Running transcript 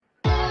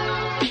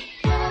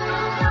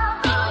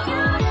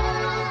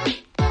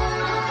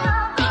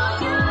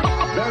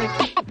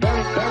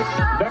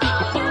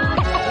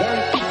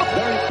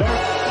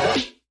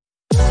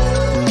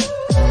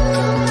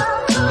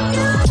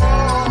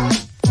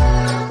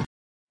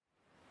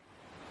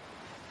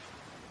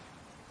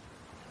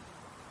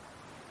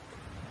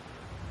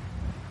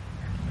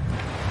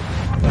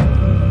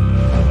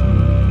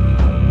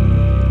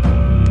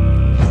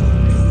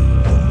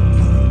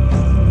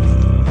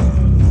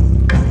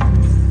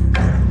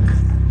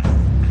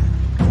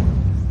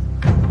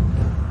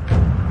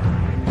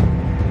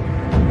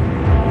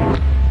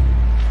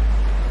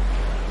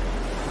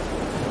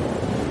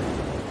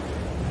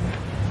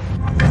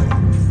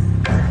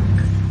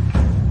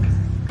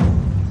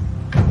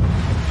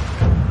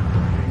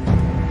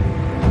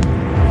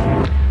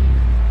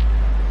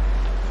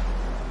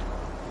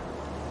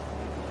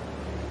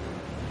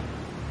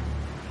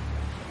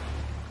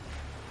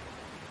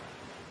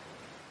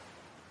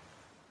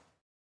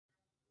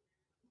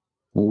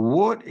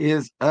What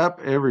is up,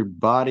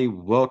 everybody?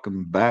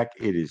 Welcome back.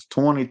 It is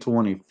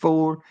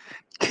 2024.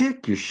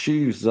 Kick your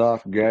shoes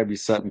off, grab you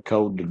something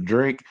cold to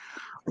drink.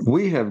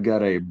 We have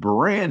got a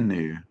brand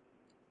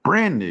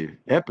new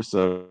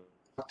episode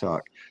of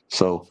Talk.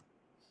 So,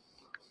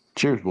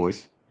 cheers,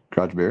 boys.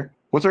 Garage beer.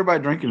 What's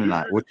everybody drinking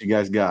tonight? What you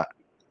guys got?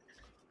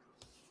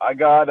 I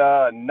got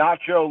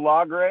Nacho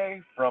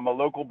Lagre from a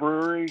local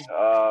brewery.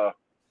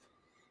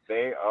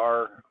 They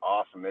are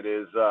awesome. It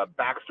is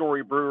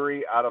Backstory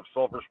Brewery out of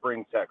Sulphur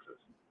Springs, Texas.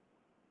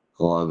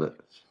 Love it.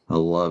 I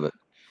love it.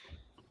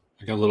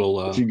 I got a little.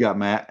 What you got,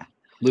 Matt?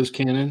 Loose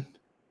Cannon.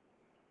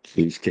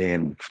 Loose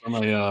Cannon from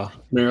a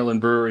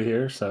Maryland brewery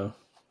here. So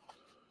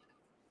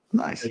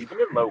nice. Keeping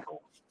it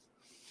local.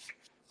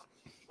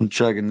 I'm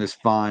chugging this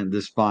fine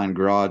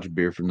garage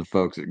beer from the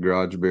folks at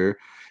Garage Beer.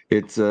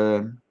 It's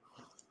a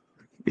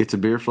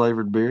beer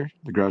flavored beer.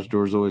 The garage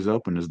door is always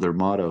open is their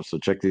motto. So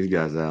check these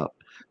guys out.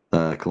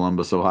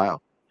 Columbus, Ohio.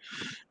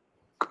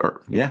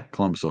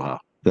 Columbus, Ohio.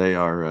 They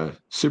are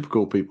super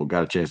cool people.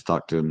 Got a chance to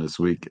talk to them this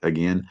week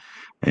again.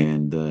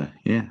 And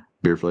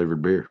beer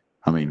flavored beer.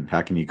 I mean,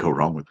 how can you go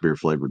wrong with beer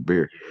flavored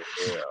beer?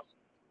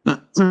 Yeah.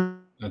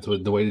 That's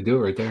the way to do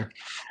it right there.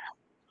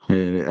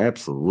 Yeah,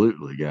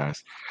 absolutely,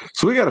 guys.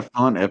 So we got a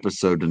fun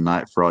episode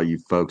tonight for all you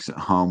folks at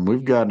home.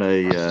 We've got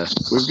a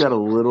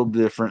little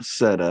different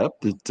setup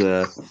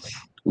that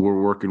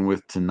we're working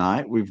with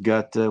tonight.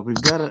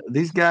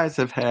 These guys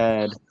have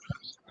had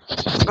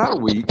about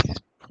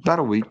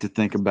a week to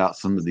think about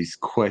some of these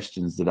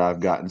questions that I've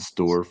got in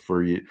store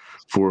for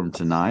them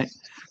tonight.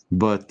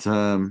 But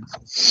the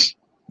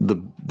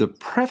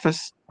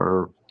preface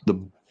or the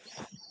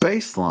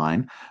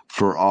baseline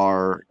for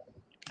our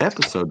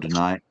episode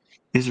tonight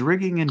is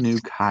rigging a new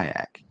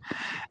kayak.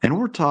 And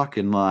we're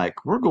talking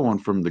like we're going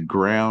from the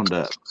ground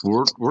up.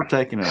 We're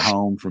taking it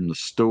home from the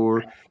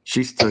store.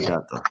 She still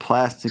got the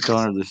plastic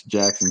on her. This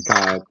Jackson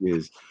kayak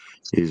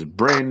is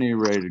brand new,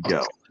 ready to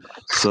go.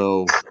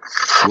 So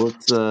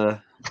let's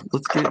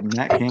get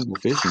Matt Campbell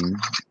Fishing.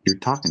 You're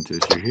talking to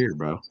us. You're here,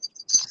 bro.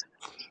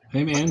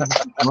 Hey man,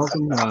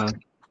 welcome.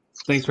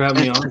 Thanks for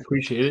having me on.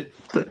 Appreciate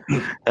it.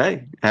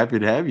 Hey, happy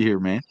to have you here,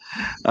 man.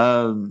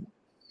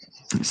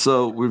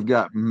 So we've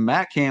got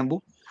Matt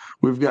Campbell,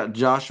 we've got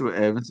Joshua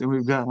Evans, and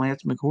we've got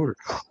Lance McWhorter,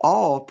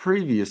 all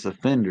previous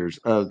offenders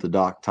of the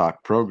Doc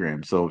Talk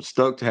program. So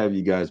stoked to have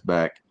you guys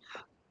back.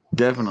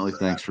 Definitely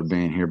thanks for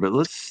being here. But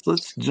let's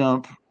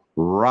jump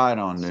right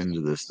on into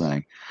this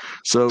thing.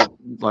 So,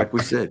 like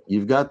we said,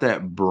 you've got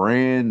that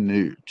brand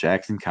new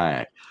Jackson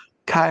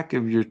kayak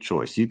of your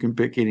choice. You can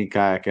pick any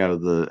kayak out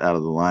of the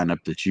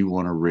lineup that you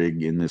want to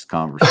rig in this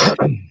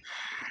conversation.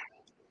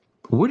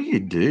 What do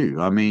you do?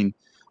 I mean,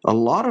 a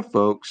lot of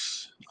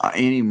folks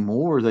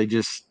anymore, they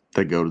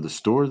go to the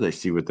store, they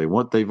see what they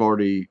want. They've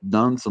already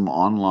done some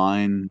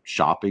online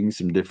shopping,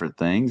 some different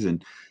things,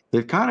 and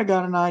they've kind of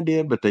got an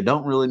idea, but they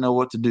don't really know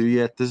what to do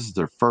yet. This is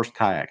their first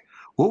kayak.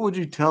 What would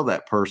you tell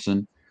that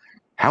person?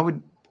 How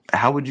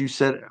would you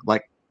set it?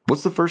 Like,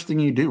 what's the first thing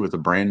you do with a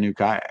brand new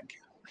kayak?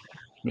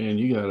 Man,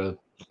 you gotta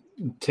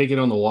take it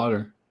on the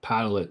water,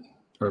 paddle it,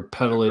 or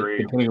pedal it,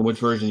 depending on which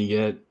version you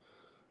get.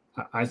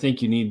 I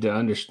think you need to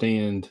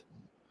understand,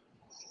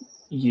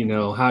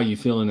 how you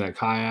feel in that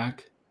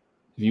kayak.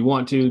 If you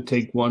want to,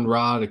 take one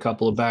rod, a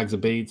couple of bags of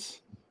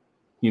baits,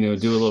 do a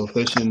little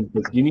fishing.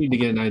 But you need to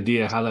get an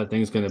idea how that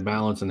thing's going to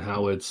balance and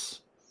how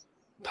it's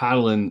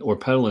paddling or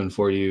pedaling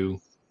for you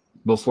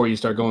before you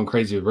start going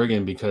crazy with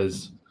rigging,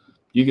 because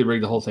you could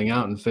rig the whole thing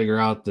out and figure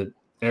out that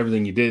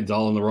everything you did is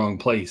all in the wrong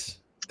place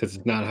because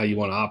it's not how you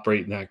want to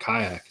operate in that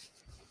kayak.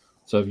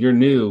 So if you're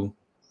new,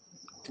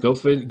 go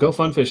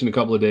fun fishing a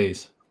couple of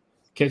days.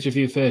 Catch a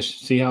few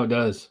fish, see how it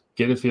does,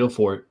 get a feel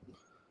for it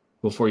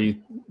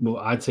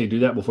I'd say do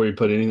that before you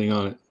put anything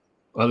on it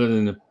other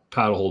than the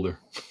paddle holder.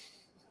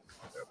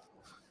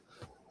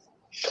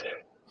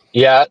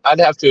 Yeah, I'd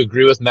have to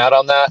agree with Matt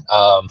on that.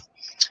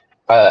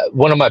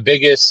 One of my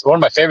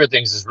favorite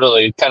things is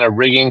really kind of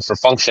rigging for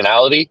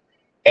functionality.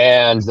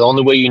 And the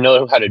only way you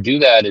know how to do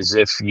that is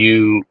if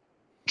you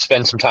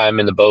spend some time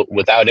in the boat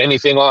without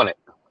anything on it.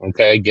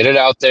 Okay, get it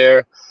out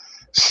there.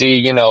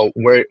 See,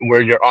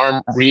 where your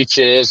arm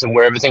reaches and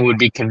where everything would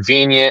be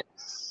convenient.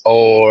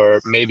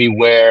 or maybe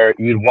where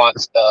you'd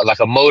want like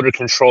a motor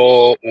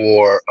control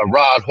or a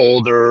rod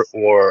holder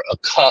or a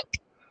cup,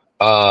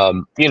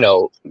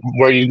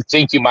 where you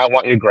think you might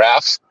want your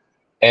graphs.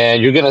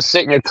 And you're going to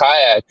sit in your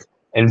kayak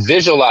and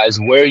visualize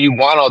where you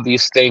want all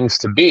these things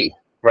to be,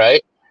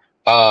 right?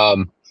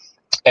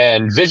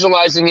 And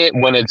visualizing it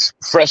when it's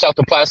fresh out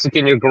the plastic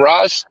in your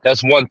garage,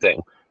 that's one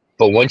thing.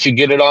 But once you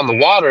get it on the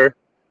water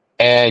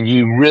and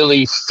you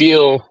really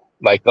feel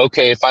like,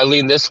 okay, if I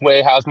lean this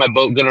way, how's my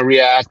boat going to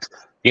react?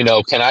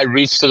 Can I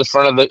reach to the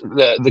front of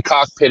the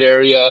cockpit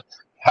area?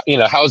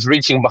 How's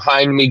reaching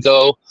behind me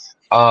go?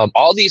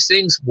 All these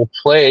things will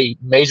play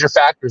major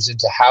factors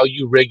into how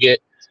you rig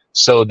it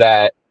so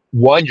that,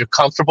 one, you're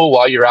comfortable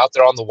while you're out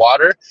there on the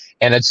water,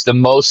 and it's the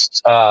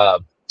most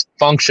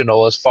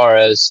functional as far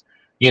as,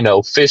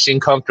 fishing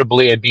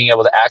comfortably and being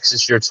able to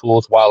access your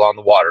tools while on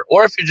the water.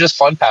 Or if you're just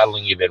fun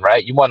paddling even,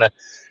 right? You want to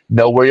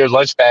know where your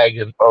lunch bag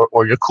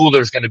or your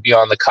cooler is going to be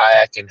on the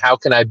kayak, and how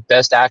can I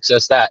best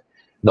access that?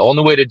 And the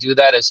only way to do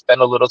that is spend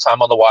a little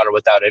time on the water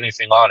without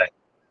anything on it.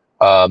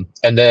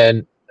 And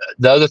then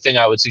the other thing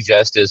I would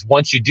suggest is,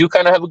 once you do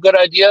kind of have a good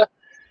idea,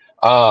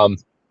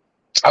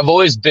 I've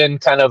always been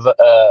kind of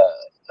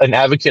an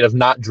advocate of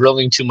not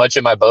drilling too much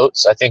in my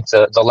boats. I think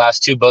the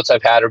last 2 boats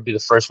I've had would be the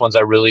first ones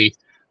I really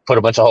put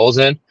a bunch of holes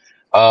in.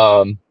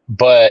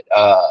 But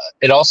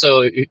it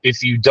also,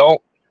 if you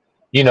don't,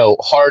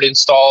 hard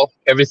install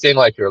everything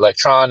like your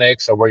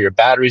electronics or where your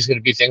battery is going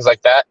to be, things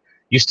like that,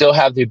 you still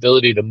have the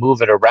ability to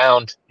move it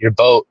around your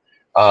boat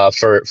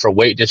for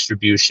weight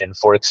distribution,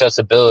 for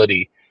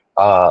accessibility,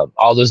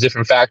 all those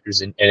different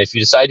factors. And if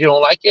you decide you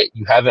don't like it,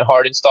 you haven't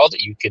hard installed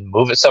it, you can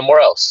move it somewhere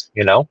else,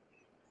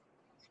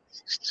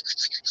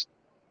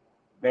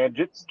 Man,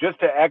 just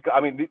to echo, I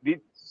mean,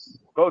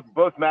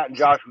 both Matt and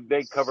Josh,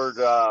 they covered,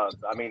 a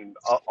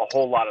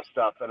whole lot of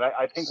stuff. And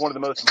I think one of the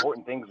most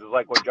important things is,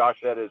 like what Josh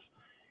said,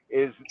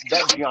 is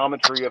that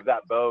geometry of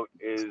that boat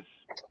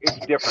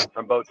it's different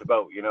from boat to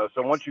boat,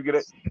 So once you get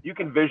it, you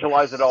can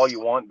visualize it all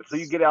you want. But so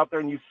you get out there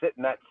and you sit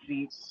in that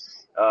seat,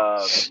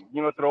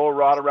 throw a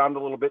rod around a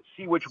little bit,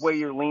 see which way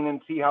you're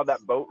leaning, see how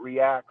that boat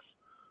reacts.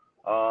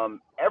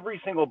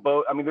 Every single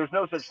boat, I mean, there's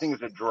no such thing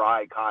as a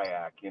dry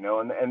kayak,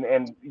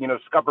 and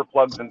scupper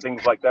plugs and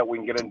things like that we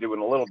can get into in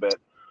a little bit.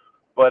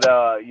 But,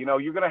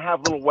 you're going to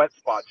have little wet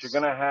spots. You're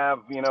going to have,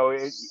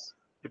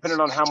 depending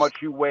on how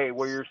much you weigh,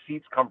 where your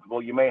seat's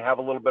comfortable, you may have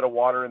a little bit of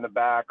water in the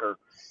back, or,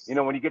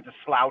 when you get to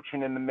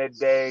slouching in the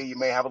midday, you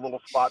may have a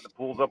little spot that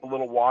pulls up a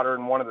little water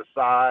in one of the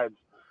sides.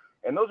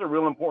 And those are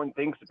real important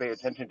things to pay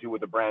attention to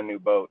with a brand new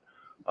boat.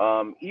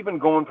 Even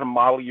going from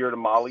model year to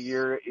model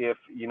year, if,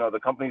 the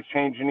company's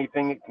changed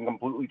anything, it can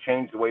completely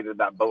change the way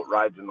that boat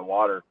rides in the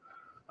water.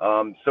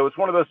 So it's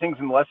one of those things,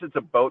 unless it's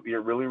a boat that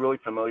you're really, really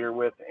familiar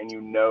with and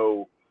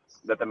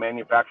that the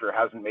manufacturer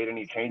hasn't made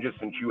any changes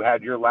since you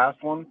had your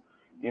last one,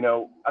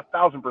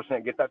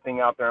 1,000% get that thing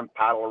out there and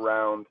paddle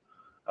around,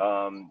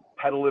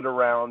 pedal it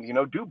around,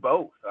 do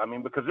both. I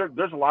mean, because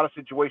there's a lot of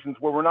situations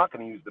where we're not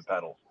going to use the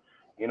pedals.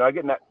 I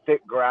get in that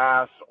thick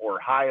grass or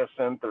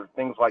hyacinth or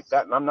things like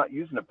that, and I'm not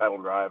using a pedal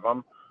drive.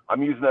 I'm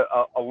using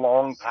a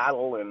long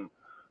paddle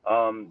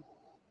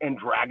and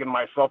dragging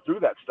myself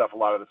through that stuff a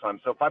lot of the time.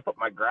 So if I put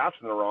my graphs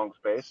in the wrong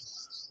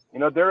space,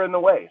 they're in the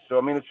way. So,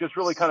 I mean, it's just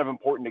really kind of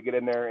important to get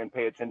in there and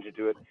pay attention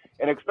to it.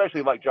 And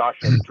especially like Josh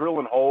said,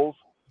 drilling holes.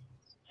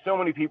 So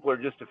many people are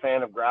just a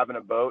fan of grabbing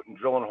a boat and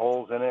drilling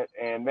holes in it.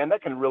 And, man,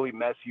 that can really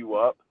mess you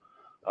up.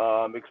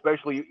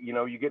 Especially,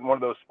 you get in one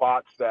of those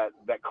spots that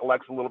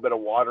collects a little bit of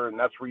water, and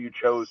that's where you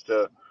chose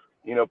to,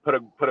 put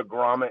a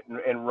grommet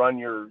and run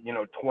your,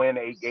 twin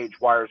 8-gauge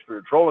wires for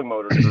your trolling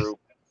motor through.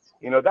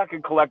 That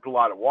could collect a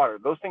lot of water.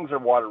 Those things are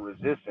water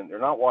resistant. They're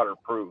not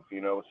waterproof,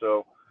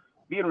 so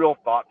being real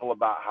thoughtful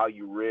about how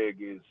you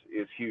rig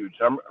is huge.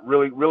 I'm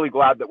really, really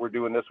glad that we're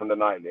doing this one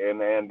tonight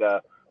and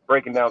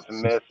breaking down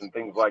some myths and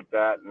things like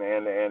that.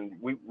 And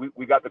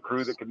we got the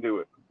crew that can do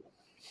it.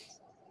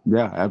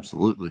 Yeah,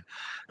 absolutely.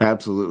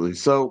 Absolutely.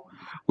 So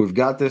we've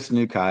got this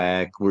new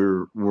kayak.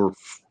 We're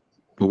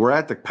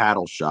at the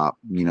paddle shop.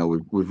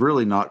 We've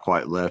really not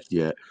quite left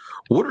yet.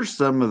 What are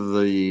some of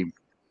the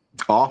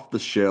off the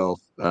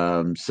shelf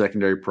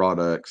secondary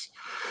products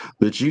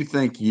that you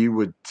think you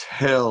would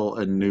tell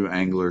a new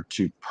angler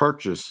to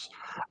purchase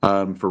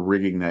for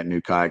rigging that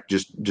new kayak,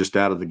 just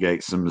out of the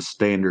gate, some of the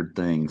standard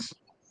things?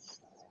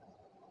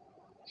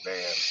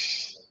 Man.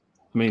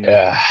 I mean,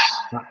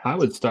 I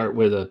would start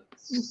with a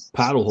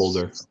paddle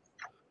holder,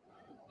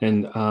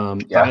 and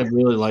I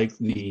really like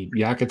the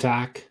Yak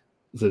Attack,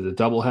 the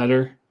double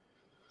header.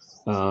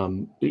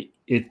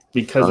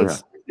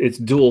 It's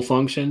dual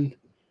function.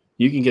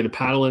 You can get a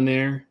paddle in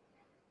there,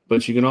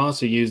 but you can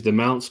also use the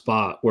mount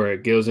spot where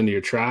it goes into your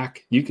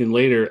track. You can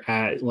later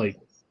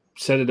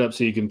set it up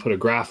so you can put a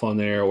graph on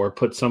there or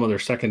put some other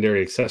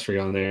secondary accessory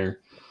on there.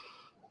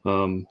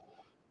 A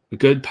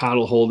good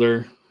paddle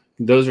holder.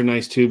 Those are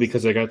nice too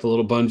because they got the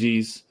little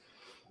bungees,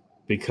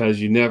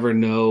 because you never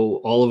know.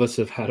 All of us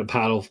have had a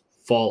paddle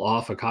fall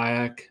off a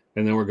kayak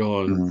and then we're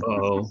going,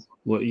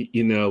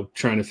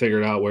 trying to figure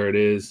it out where it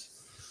is.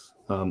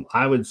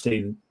 I would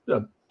say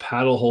a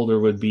paddle holder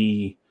would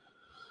be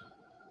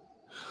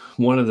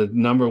one of the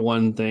number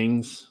one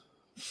things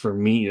for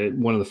me.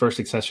 One of the first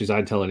accessories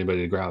I'd tell anybody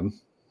to grab.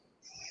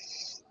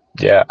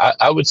 Yeah,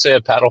 I would say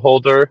a paddle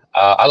holder.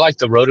 I like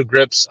the rotor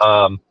grips.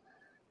 I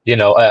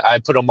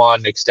put them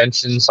on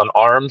extensions on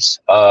arms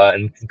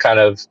and kind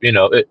of,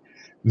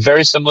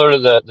 very similar to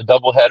the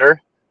double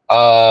header,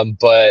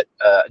 but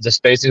the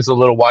spacing is a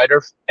little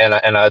wider, and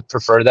I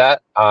prefer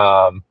that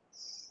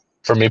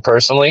for me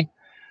personally.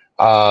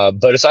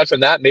 But aside from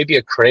that, maybe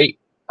a crate,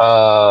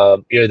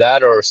 either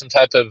that or some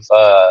type of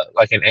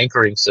like an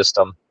anchoring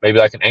system. Maybe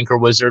like an anchor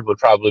wizard would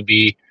probably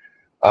be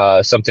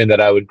something that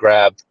I would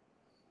grab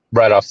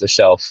right off the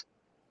shelf.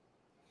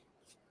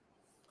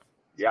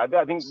 Yeah,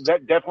 I think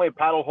that definitely a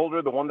paddle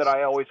holder, the one that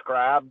I always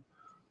grab,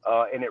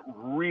 and it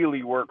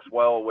really works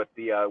well with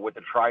the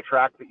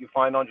tri-track that you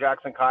find on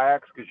Jackson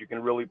kayaks, because you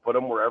can really put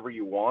them wherever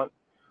you want.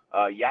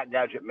 Yak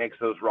Gadget makes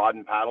those rod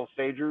and paddle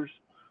stagers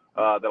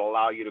that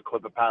allow you to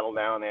clip a paddle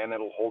down, and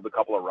it'll hold a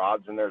couple of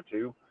rods in there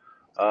too.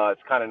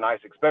 It's kind of nice,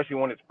 especially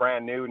when it's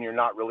brand new and you're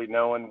not really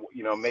knowing,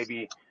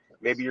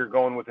 maybe you're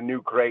going with a new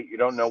crate. You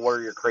don't know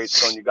where your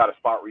crate's going. You got a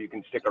spot where you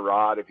can stick a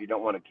rod if you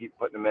don't want to keep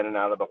putting them in and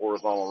out of the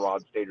horizontal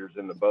rod stagers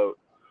in the boat.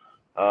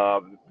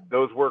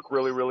 Those work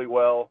really, really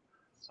well.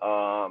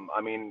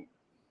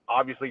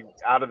 Obviously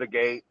out of the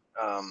gate,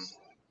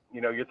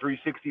 your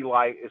 360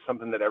 light is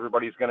something that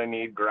everybody's going to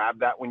need. Grab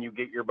that when you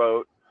get your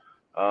boat.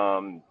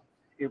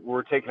 If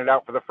we're taking it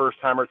out for the first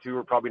time or two,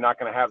 we're probably not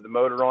going to have the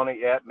motor on it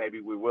yet.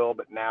 Maybe we will,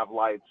 but nav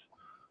lights,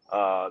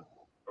 or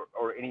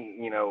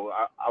any,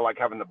 I like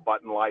having the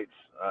button lights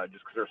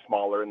just because they're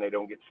smaller and they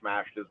don't get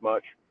smashed as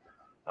much.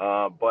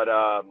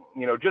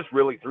 Just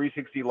really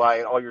 360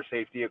 light, all your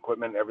safety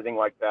equipment, everything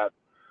like that.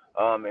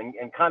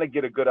 And kind of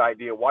get a good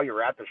idea while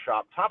you're at the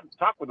shop.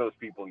 Talk with those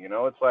people.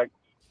 It's like,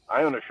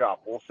 I own a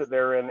shop. We'll sit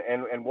there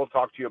and we'll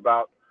talk to you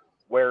about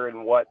where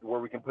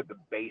we can put the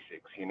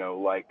basics.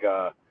 Your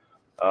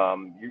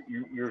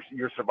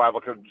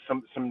survival code,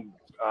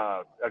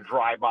 a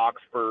dry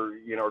box for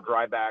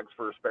dry bags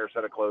for a spare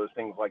set of clothes,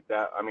 things like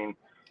that.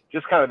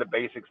 Just kind of the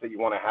basics that you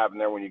want to have in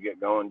there when you get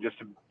going, just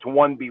to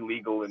one, be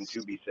legal, and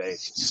two, be safe.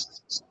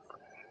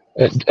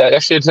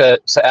 Actually,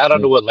 to add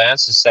on to what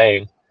Lance is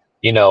saying,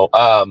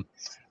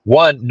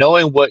 one,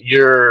 knowing what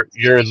your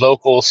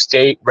local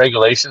state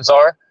regulations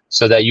are,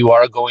 so that you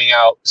are going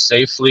out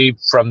safely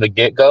from the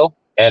get-go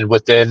and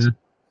within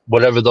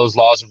whatever those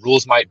laws and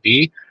rules might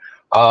be.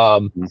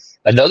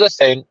 Another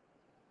thing,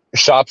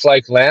 shops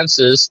like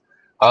Lance's,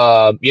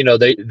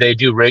 they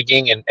do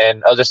rigging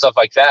and other stuff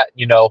like that.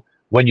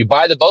 When you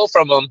buy the boat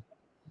from them,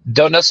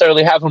 don't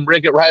necessarily have them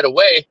rig it right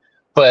away,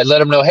 but let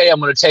them know, hey, I'm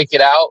going to take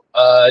it out,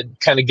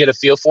 kind of get a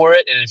feel for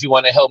it. And if you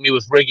want to help me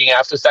with rigging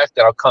after the fact,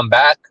 then I'll come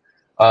back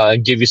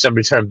and give you some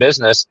return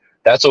business.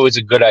 That's always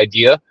a good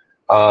idea.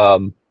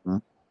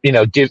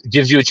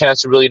 Gives you a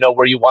chance to really know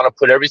where you want to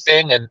put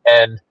everything. And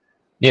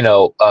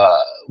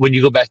when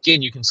you go back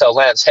in, you can tell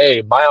Lance,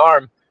 hey, my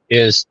arm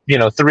is,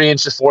 3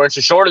 inches, 4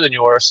 inches shorter than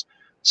yours.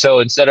 So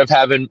instead of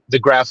having the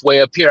graph way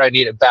up here, I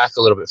need it back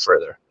a little bit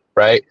further,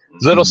 right?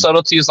 Little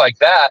subtleties like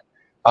that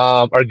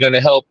are going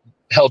to help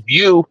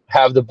you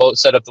have the boat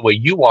set up the way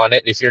you want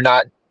it if you're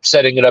not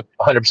setting it up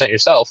 100%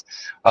 yourself.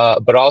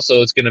 But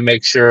also it's going to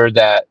make sure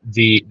that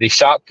the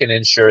shop can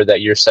ensure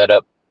that you're set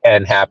up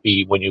and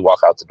happy when you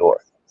walk out the door.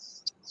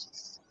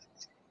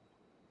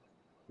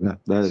 Yeah,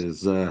 that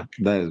is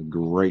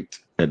great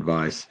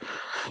advice.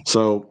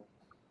 So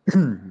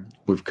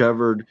we've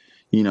covered,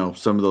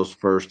 some of those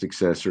first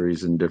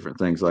accessories and different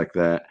things like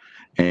that.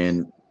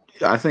 And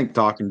I think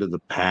talking to the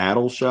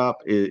paddle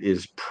shop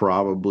is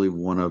probably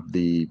one of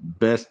the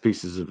best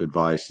pieces of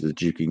advice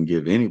that you can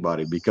give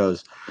anybody,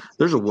 because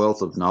there's a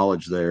wealth of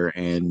knowledge there.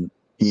 And,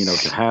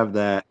 to have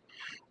that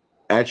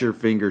at your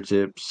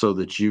fingertips so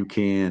that you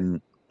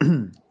can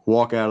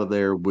walk out of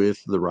there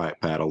with the right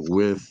paddle,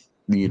 with,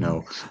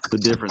 the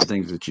different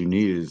things that you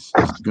need is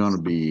going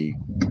to be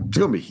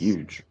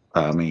huge.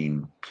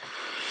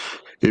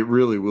 It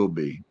really will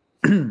be.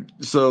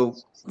 So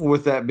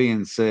with that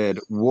being said,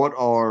 what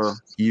are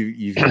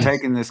you've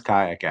taken this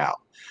kayak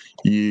out,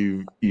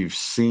 you've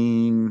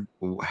seen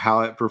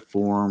how it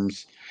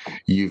performs,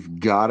 you've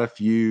got a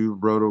few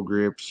roto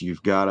grips,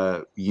 you've got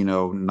a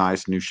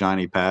nice new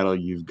shiny paddle,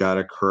 you've got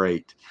a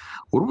crate.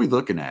 What are we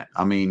looking at?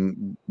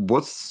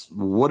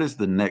 What is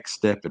the next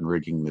step in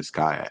rigging this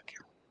kayak?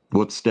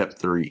 What's step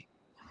 3?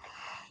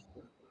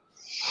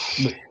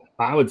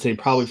 I would say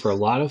probably for a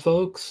lot of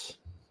folks,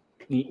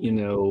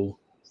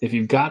 if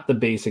you've got the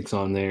basics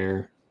on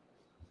there,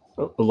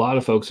 a lot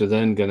of folks are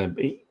then going to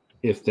be,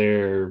 if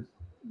they're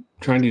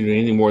trying to do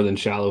anything more than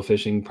shallow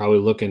fishing, probably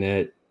looking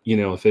at,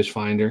 a fish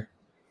finder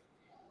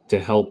to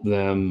help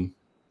them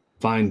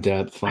find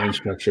depth, find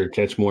structure,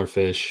 catch more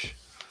fish.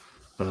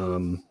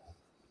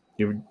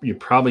 You're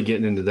probably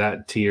getting into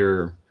that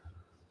tier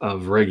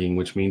of rigging,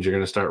 which means you're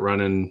going to start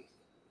running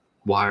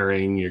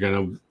wiring. You're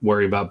going to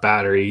worry about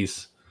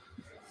batteries.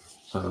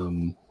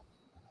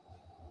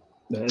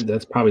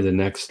 That's probably the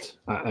next,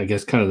 I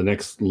guess, kind of the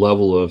next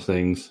level of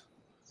things.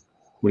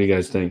 What do you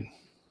guys think?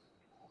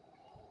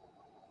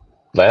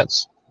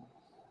 Lance?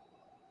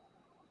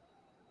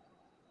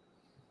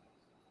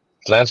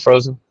 Lance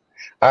frozen?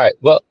 All right.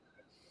 Well,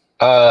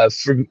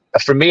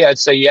 for me, I'd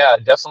say, yeah,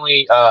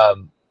 definitely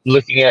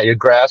looking at your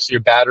graphs, your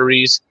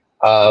batteries,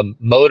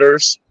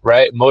 motors,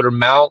 right? Motor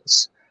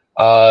mounts,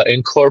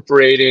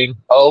 incorporating.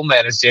 Oh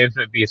man, it's James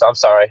McBeath. I'm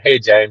sorry. Hey,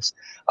 James.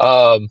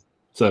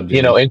 What's up,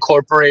 James?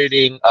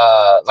 Incorporating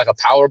like a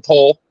power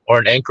pole or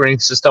an anchoring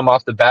system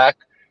off the back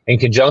in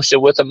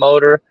conjunction with a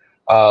motor.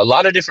 A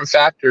lot of different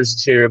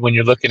factors here when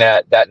you're looking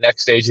at that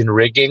next stage in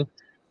rigging.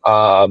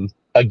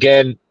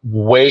 Again,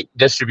 weight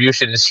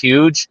distribution is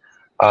huge,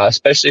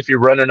 especially if you're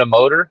running a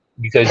motor,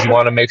 because you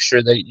want to make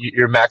sure that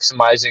you're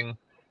maximizing,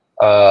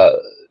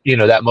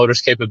 that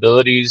motor's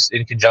capabilities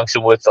in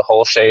conjunction with the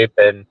hull shape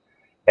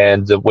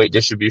and the weight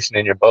distribution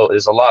in your boat.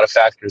 There's a lot of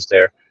factors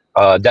there.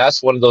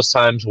 That's one of those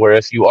times where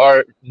if you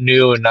are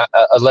new and not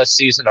a less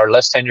seasoned or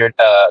less tenured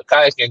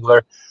kayak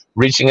angler,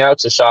 reaching out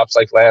to shops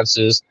like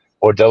Lance's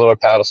or Delaware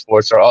Paddle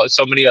Sports or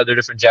so many other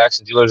different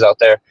Jackson dealers out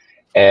there,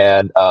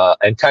 and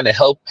kind of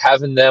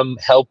having them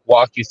help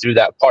walk you through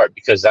that part,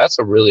 because that's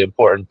a really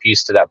important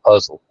piece to that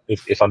puzzle,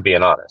 if I'm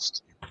being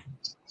honest.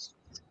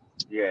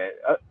 Yeah,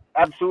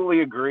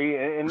 absolutely agree.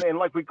 And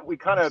like we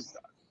kind of,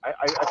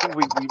 I think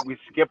we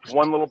skipped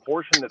one little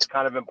portion that's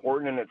kind of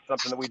important, and it's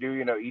something that we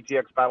do,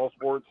 ETX Paddle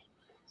Sports.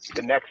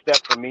 The next step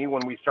for me,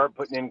 when we start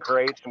putting in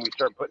crates and we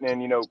start putting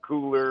in,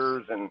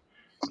 coolers and,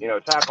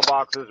 tackle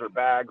boxes or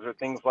bags or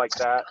things like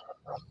that,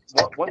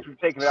 once we've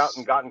taken it out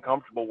and gotten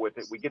comfortable with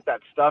it, we get that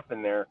stuff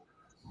in there.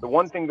 The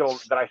one thing though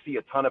that I see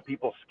a ton of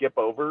people skip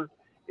over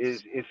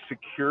is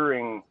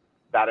securing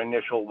that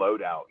initial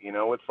loadout.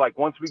 It's like,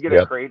 once we get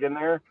a crate in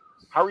there,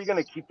 how are you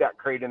going to keep that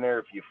crate in there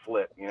if you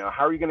flip?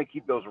 How are you going to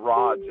keep those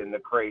rods in the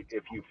crate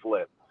if you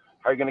flip?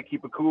 How are you going to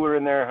keep a cooler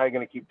in there? How are you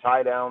going to keep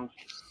tie downs?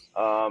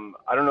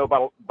 I don't know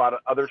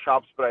about other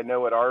shops, but I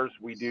know at ours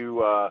we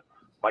do.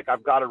 Like,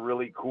 I've got a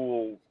really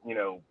cool,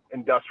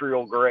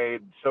 industrial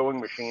grade sewing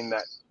machine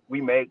that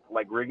we make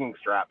like rigging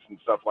straps and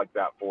stuff like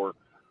that for,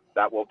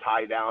 that will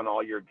tie down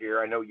all your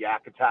gear. I know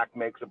Yak Attack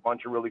makes a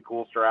bunch of really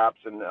cool straps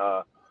and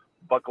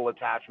buckle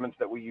attachments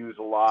that we use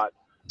a lot.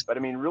 But I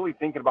mean, really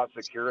thinking about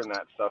securing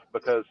that stuff,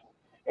 because,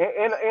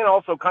 and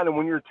also kind of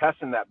when you're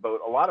testing that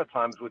boat, a lot of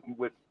times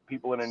with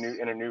people in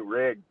a new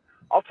rig,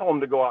 I'll tell them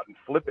to go out and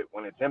flip it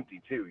when it's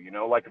empty too.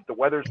 Like if the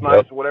weather's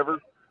nice or whatever,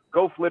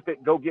 go flip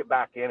it, go get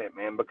back in it,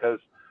 man. Because,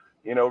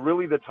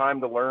 really the time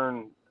to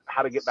learn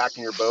how to get back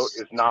in your boat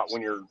is not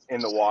when you're in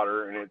the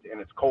water and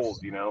it's cold.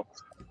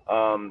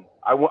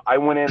 I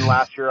went in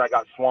last year. I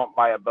got swamped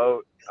by a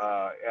boat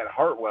at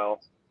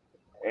Hartwell,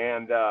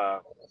 and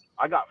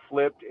I got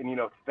flipped. And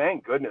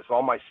thank goodness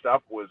all my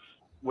stuff was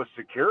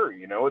secure.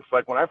 It's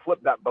like when I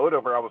flipped that boat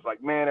over, I was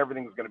like, man,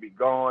 everything's going to be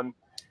gone.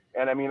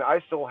 And I mean,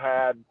 I still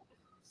had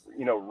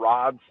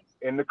rods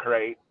in the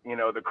crate.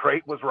 The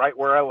crate was right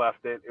where I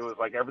left it. It was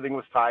like everything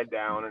was tied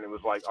down, and it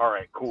was like, all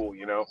right, cool.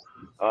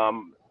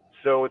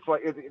 So it's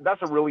like,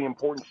 that's a really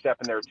important step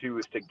in there too,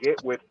 is to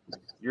get with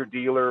your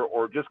dealer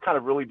or just kind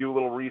of really do a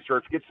little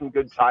research, get some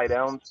good tie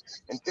downs,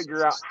 and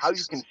figure out how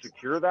you can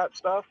secure that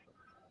stuff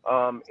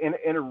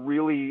in a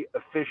really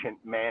efficient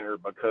manner.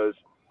 Because,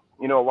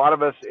 a lot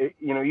of us,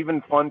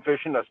 even fun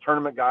fishing, us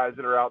tournament guys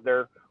that are out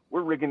there,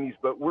 we're rigging these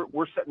boats,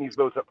 we're setting these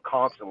boats up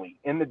constantly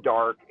in the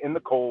dark, in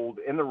the cold,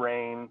 in the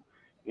rain,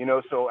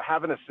 so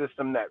having a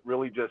system that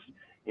really just,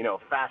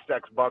 fast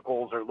X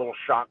buckles or little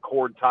shock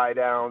cord tie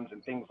downs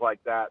and things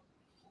like that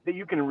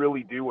you can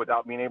really do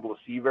without being able to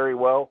see very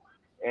well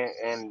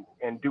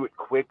and do it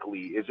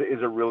quickly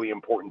is a really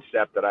important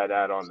step that I'd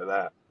add on to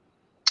that.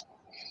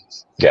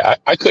 Yeah,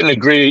 I couldn't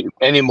agree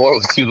any more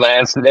with you,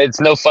 Lance. It's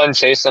no fun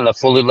chasing a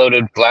fully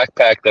loaded black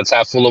pack that's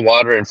half full of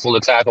water and full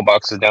of tackle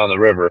boxes down the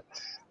river.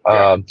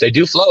 They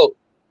do float.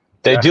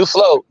 They do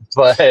float,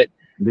 but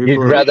you'd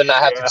rather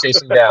not have to chase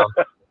them down.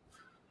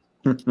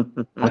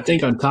 I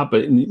think on top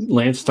of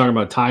Lance talking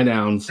about tie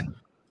downs,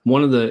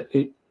 one of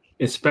the,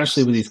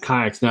 especially with these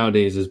kayaks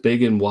nowadays, as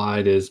big and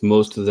wide as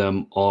most of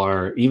them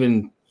are,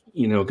 even,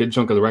 a good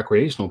chunk of the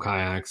recreational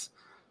kayaks,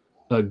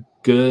 a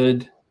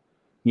good,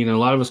 a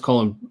lot of us call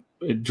them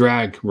a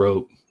drag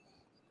rope.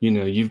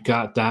 You've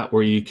got that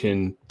where you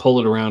can pull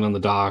it around on the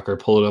dock or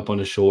pull it up on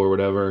the shore,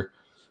 whatever.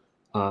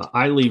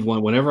 I leave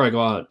one whenever I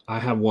go out. I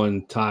have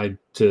one tied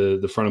to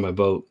the front of my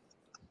boat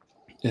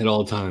at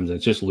all times. It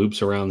just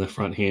loops around the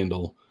front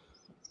handle.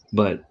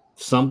 But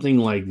something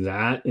like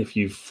that, if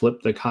you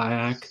flip the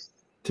kayak,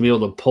 to be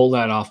able to pull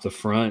that off the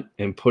front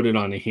and put it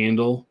on a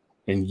handle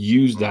and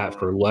use that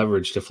for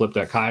leverage to flip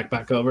that kayak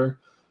back over,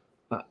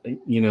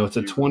 it's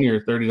a $20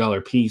 or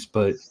 $30 piece,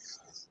 but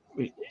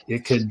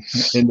it could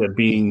end up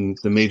being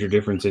the major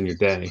difference in your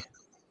day.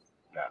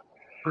 Yeah,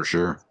 for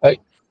sure.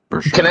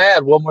 Can I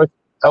add one more?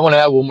 I want to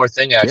add one more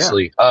thing,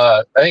 actually.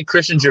 Yeah. I think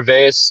Christian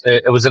Gervais,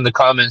 it was in the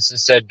comments, and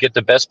said, get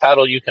the best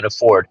paddle you can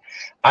afford.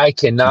 I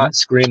cannot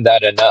scream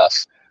that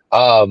enough.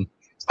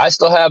 I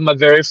still have my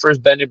very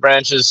first Bending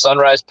Branches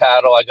Sunrise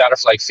paddle. I got it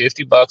for like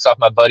 $50 off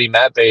my buddy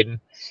Matt Baden,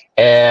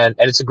 and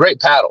it's a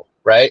great paddle,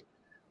 right?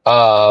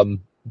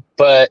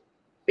 But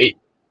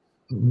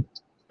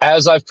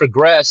as I've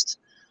progressed,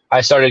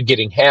 I started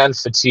getting hand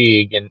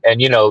fatigue, and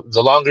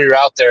the longer you're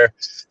out there,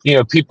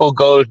 people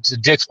go to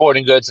Dick's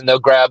Sporting Goods and they'll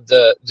grab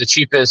the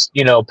cheapest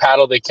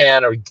paddle they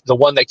can, or the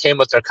one that came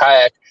with their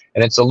kayak,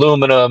 and it's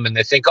aluminum, and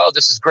they think, oh,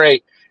 this is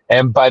great,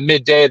 and by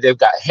midday they've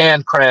got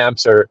hand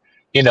cramps or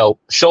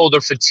shoulder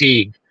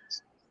fatigue.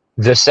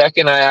 The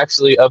second I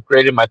actually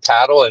upgraded my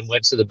paddle and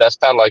went to the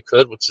best paddle I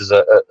could, which is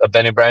a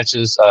Benny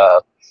Branches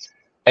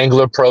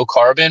Angler Pro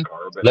Carbon,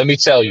 let me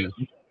tell you,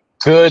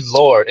 good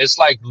Lord, it's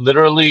like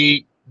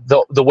literally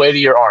the weight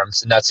of your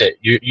arms, and that's it.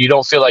 You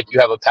don't feel like you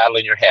have a paddle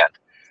in your hand.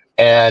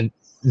 And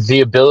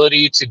the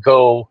ability to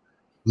go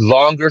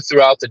longer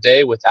throughout the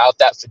day without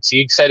that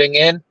fatigue setting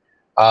in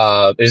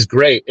is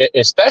great,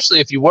 especially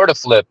if you were to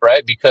flip,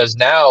 right? Because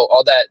now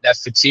all that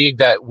fatigue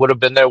that would have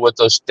been there with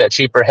that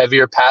cheaper,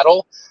 heavier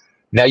paddle,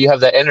 now you have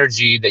that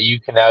energy that you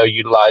can now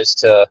utilize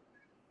to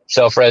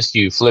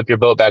self-rescue, flip your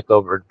boat back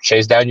over,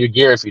 chase down your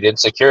gear if you didn't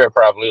secure it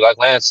properly, like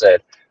Lance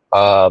said.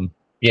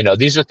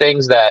 These are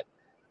things that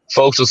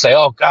folks will say,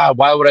 oh, God,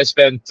 why would I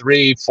spend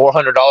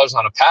 $300-$400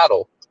 on a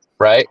paddle,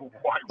 right?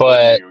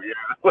 But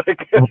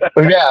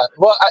yeah,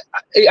 well,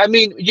 I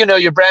mean,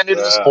 you're brand new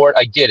to the sport.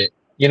 I get it.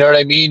 You know what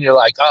I mean? You're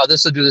like, oh,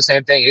 this will do the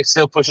same thing. It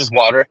still pushes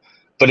water.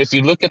 But if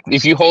you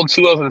hold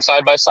two of them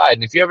side by side,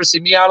 and if you ever see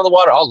me out of the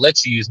water, I'll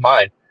let you use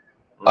mine.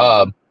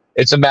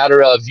 It's a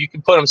matter of, you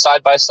can put them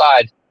side by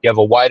side. You have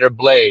a wider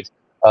blade,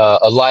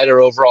 a lighter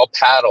overall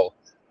paddle.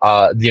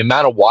 The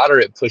amount of water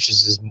it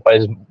pushes is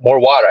more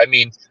water. I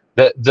mean,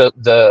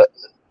 the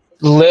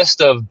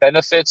list of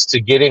benefits to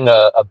getting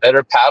a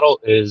better paddle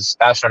is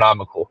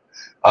astronomical.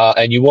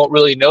 And you won't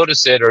really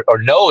notice it or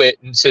know it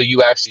until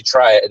you actually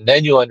try it, and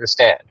then you'll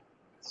understand.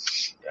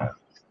 Yeah.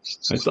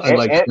 I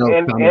like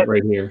Snell's comment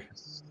right here.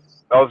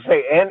 I was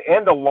say,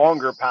 and a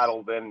longer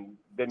paddle than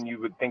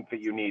you would think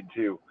that you need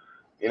to.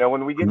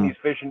 When we get in these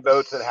fishing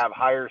boats that have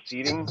higher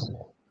seating,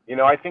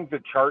 I think the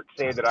charts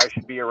say that I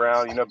should be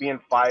around, being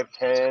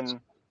 5'10".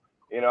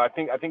 I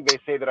think they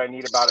say that I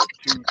need about a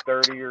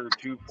 230 or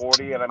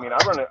 240, and I mean I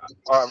run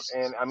I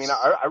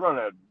run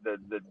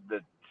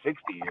the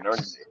 60.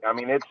 I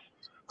mean I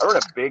run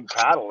a big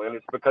paddle, and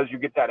it's because you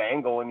get that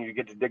angle and you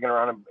get to digging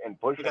around and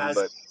pushing.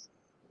 But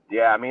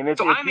yeah, I mean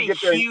it's. So I'm a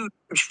huge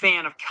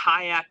fan of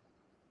kayak.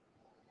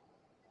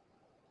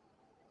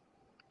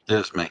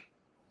 It's me.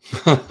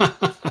 I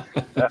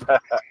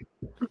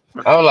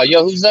was like,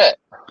 yo, who's that?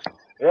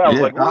 Yeah, I was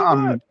like,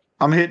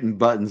 I'm hitting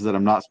buttons that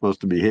I'm not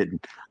supposed to be hitting.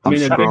 I'm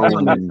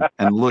scrolling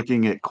and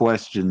looking at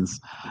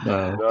questions.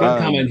 Good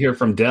comment here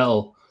from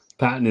Dell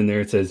Patton in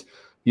there. It says,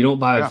 you don't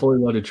buy a fully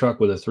loaded truck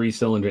with a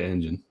 3-cylinder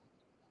engine.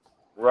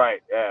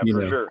 Right. Yeah,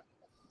 for sure.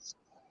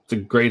 It's a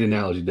great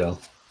analogy,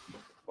 Dell.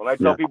 When I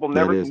tell people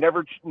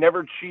never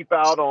cheap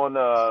out on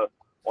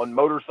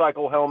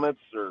motorcycle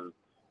helmets or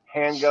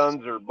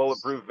handguns or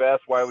bulletproof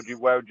vests, why would you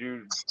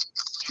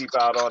cheap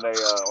out on a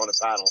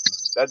paddle?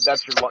 That's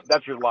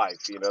your life,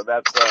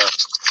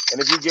 that's and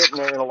if you get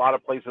in a lot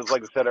of places,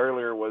 like I said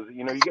earlier,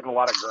 you're getting a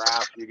lot of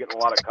grass, you're getting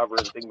a lot of cover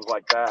and things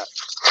like that.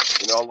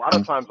 A lot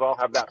of times I'll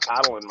have that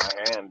paddle in my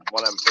hand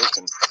when I'm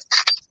fishing.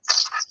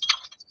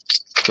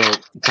 So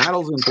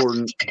paddle's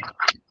important.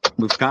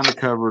 We've kind of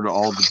covered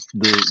all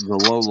the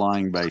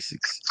low-lying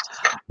basics,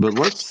 but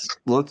let's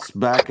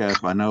back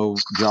up. I know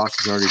Josh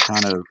has already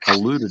kind of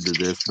alluded to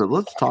this, but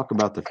let's talk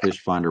about the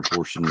fish finder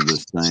portion of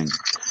this thing.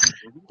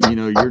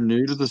 You're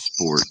new to the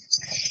sport,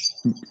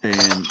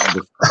 and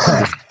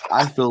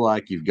I feel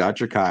like you've got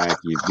your kayak,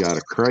 you've got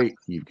a crate,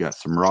 you've got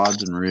some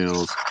rods and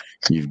reels,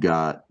 you've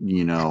got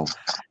your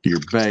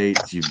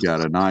baits, you've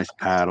got a nice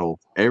paddle.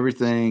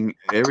 Everything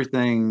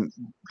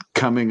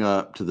coming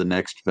up to the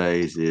next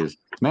phase is,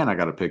 man, I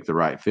got to pick the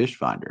right fish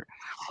finder.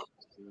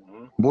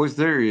 Boys,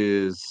 there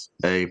is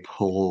a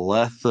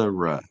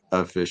plethora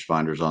of fish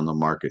finders on the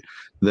market.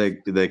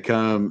 They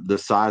come the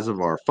size of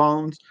our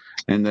phones,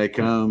 and they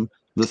come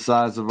the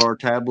size of our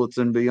tablets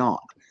and beyond.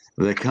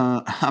 They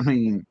come, I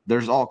mean,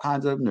 there's all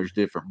kinds of them. There's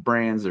different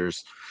brands.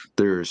 There's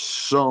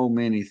so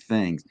many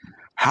things.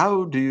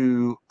 How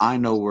does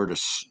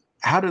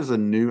a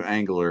new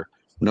angler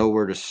know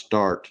where to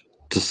start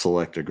to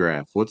select a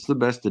graph? What's the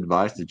best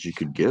advice that you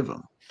could give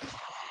them?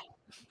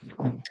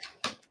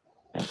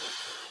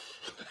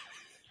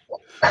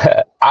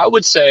 I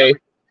would say,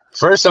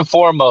 first and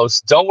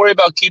foremost, don't worry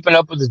about keeping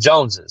up with the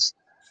Joneses.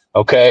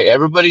 Okay,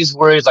 everybody's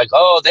worried like,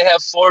 oh, they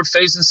have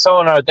forward-facing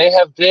sonar, they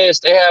have this,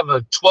 they have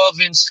a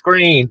 12-inch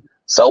screen.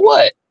 So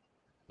what?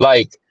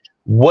 Like,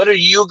 what are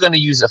you going to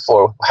use it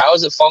for? How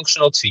is it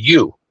functional to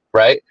you,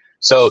 right?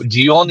 So do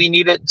you only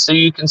need it so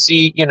you can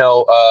see,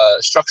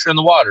 structure in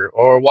the water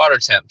or water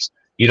temps?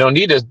 You don't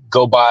need to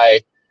go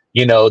buy,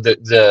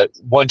 the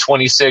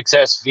 126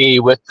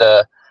 SV with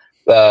the,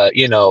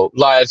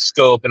 live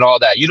scope and all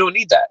that. You don't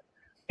need that.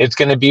 It's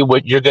going to be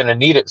what you're going to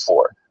need it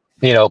for.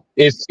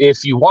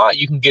 If you want,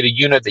 you can get a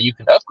unit that you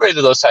can upgrade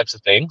to those types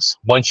of things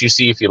once you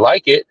see if you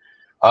like it.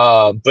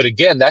 But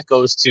again, that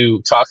goes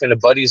to talking to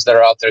buddies that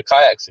are out there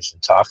kayak fishing,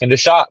 talking to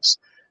shops,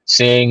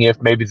 seeing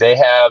if maybe they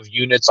have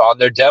units on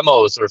their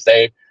demos, or if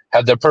they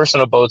have their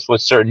personal boats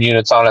with certain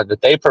units on it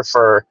that they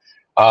prefer,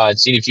 and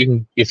see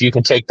if you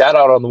can take that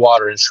out on the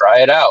water and try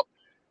it out.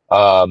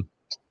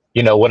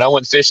 When I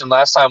went fishing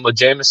last time with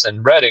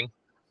Jameson Redding,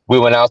 we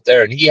went out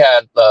there and he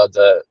had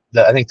the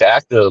I think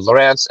the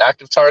Lowrance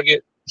active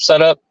target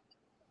set up,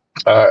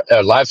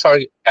 live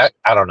target.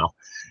 I don't know,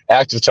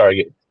 active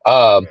target.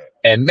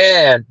 And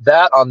man,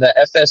 that on the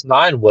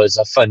FS9 was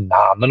a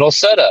phenomenal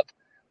setup.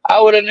 I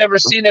would have never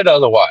seen it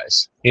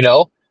otherwise.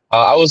 I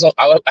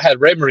had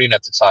Raymarine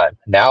at the time.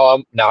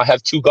 Now I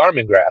have 2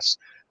 Garmin graphs.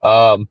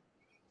 Don't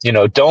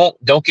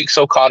get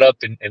so caught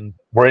up in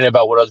worrying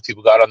about what other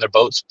people got on their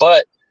boats.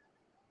 But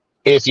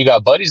if you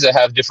got buddies that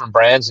have different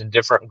brands and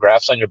different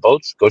graphs on your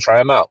boats, go try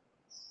them out.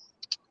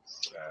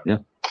 Yeah.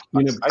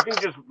 I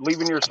think just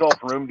leaving yourself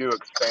room to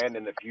expand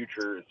in the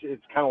future.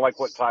 It's kind of like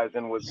what ties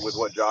in with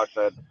what Josh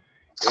said.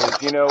 Is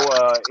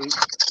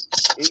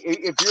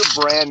if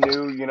you're brand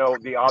new,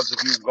 the odds of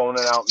you going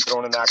out and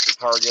throwing an active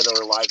target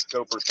or a live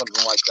scope or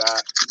something like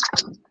that,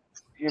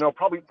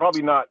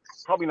 probably not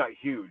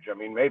huge. I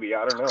mean, maybe,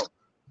 I don't know,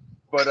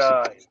 but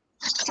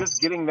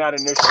just getting that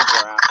initial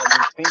graph. I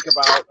mean, think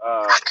about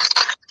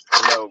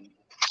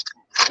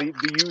the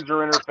user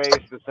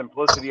interface, the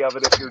simplicity of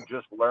it. If you're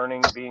just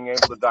learning, being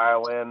able to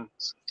dial in.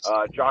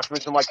 Josh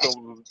mentioned like the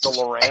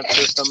Lowrance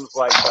systems,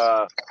 like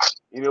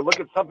look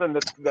at something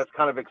that's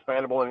kind of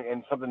expandable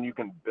and something you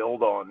can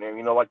build on.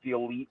 And like the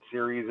Elite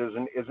series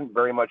isn't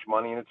very much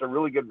money, and it's a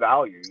really good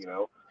value.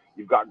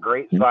 You've got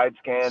great side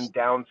scan,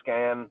 down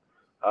scan,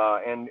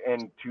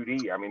 and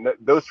 2D. I mean,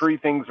 those 3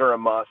 things are a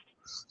must.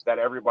 That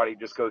everybody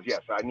just goes,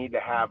 yes, I need to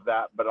have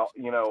that. But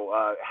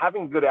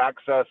having good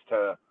access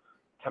to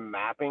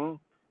mapping,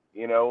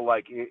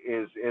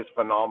 is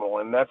phenomenal.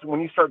 And that's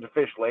when you start to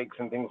fish lakes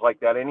and things like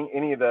that.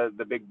 Any of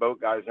the big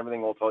boat guys,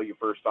 everything will tell you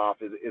first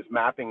off is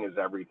mapping is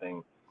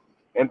everything.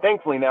 And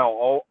thankfully now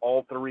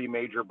all 3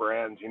 major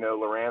brands,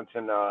 Lowrance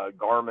and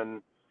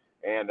Garmin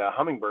and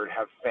Humminbird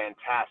have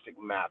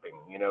fantastic mapping.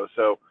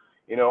 So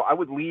I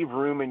would leave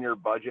room in your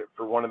budget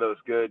for one of those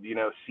good,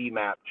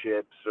 C-map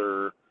chips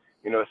or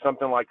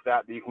something like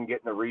that you can get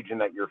in the region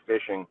that you're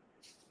fishing.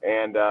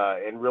 And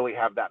really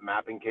have that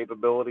mapping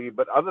capability.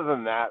 But other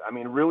than that, I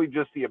mean, really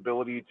just the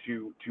ability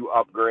to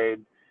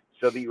upgrade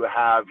so that you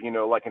have,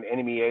 like an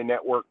NMEA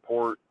network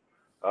port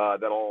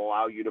that'll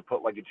allow you to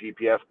put like a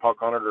GPS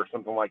puck on it or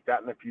something like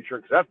that in the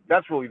future. Because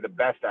that's really the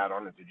best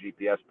add-on is a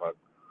GPS puck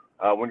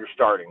when you're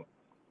starting.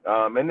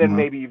 And then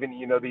maybe even,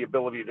 the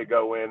ability to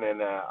go in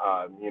and,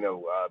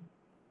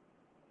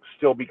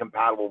 still be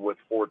compatible with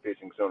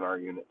forward-facing sonar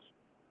units.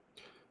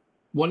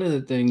 One of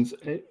the things,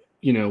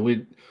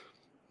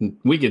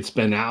 we could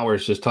spend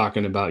hours just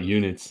talking about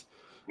units.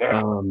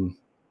 Yeah. One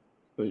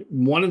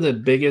of the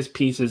biggest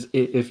pieces,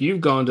 if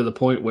you've gone to the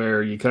point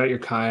where you got your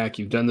kayak,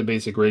 you've done the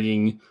basic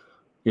rigging,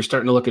 you're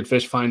starting to look at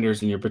fish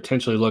finders and you're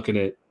potentially looking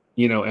at,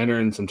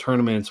 entering some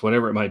tournaments,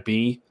 whatever it might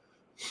be,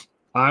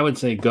 I would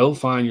say go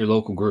find your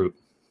local group.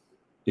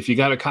 If you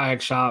got a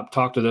kayak shop,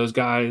 talk to those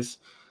guys,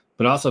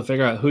 but also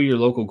figure out who your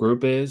local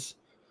group is.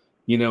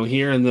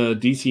 Here in the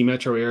DC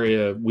metro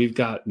area, we've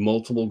got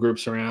multiple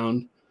groups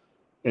around.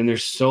 And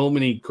there's so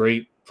many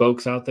great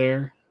folks out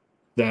there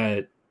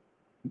that,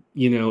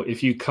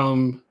 if you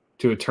come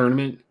to a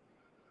tournament,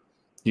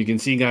 you can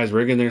see guys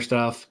rigging their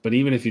stuff. But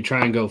even if you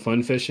try and go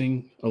fun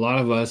fishing, a lot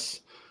of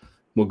us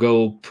will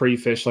go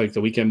pre-fish like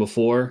the weekend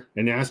before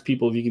and ask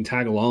people if you can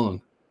tag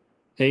along.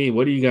 Hey,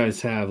 what do you guys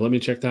have? Let me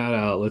check that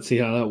out. Let's see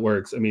how that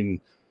works. I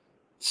mean,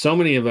 so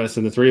many of us,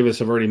 and the 3 of us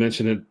have already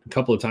mentioned it a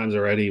couple of times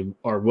already,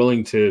 are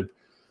willing to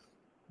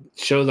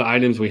show the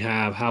items we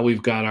have, how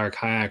we've got our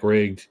kayak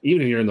rigged.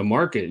 Even if you're in the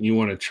market and you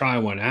want to try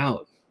one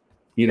out,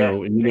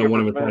 and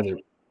one of us has to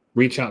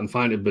reach out and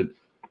find it. But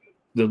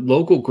the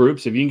local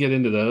groups, if you can get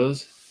into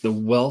those, the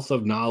wealth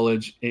of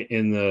knowledge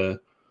and the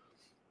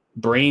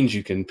brains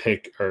you can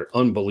pick are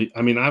unbelievable.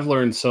 I mean, I've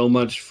learned so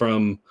much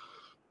from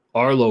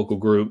our local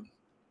group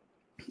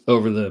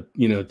over the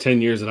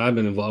 10 years that I've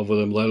been involved with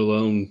them, let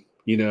alone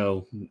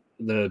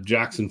the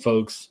Jackson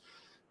folks.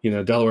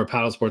 Delaware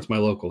Paddle Sports, my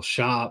local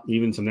shop,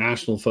 even some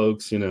national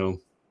folks,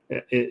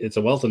 it's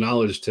a wealth of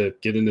knowledge to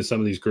get into some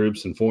of these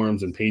groups and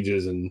forums and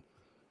pages and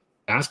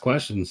ask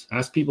questions.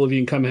 Ask people if you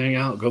can come hang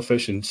out, go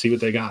fishing, see what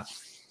they got.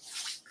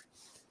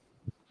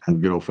 Have a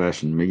good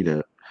old-fashioned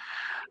meetup.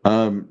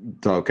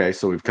 Okay,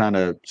 so we've kind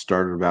of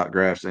started about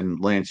graphs.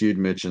 And Lance, you'd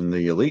mentioned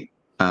the Elite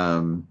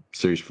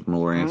series from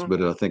Lowrance,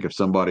 but I think if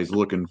somebody's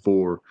looking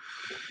for,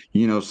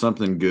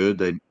 something good,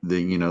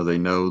 they know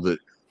that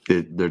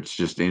that's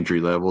just entry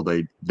level.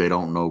 They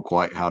don't know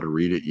quite how to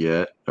read it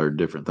yet, or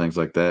different things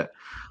like that.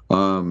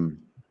 Lowrance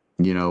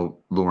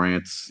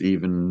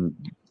even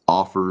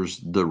offers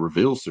the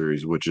Reveal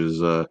series, which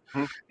is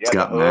it's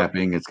got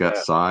mapping, it's got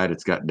side,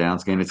 it's got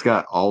downscan, it's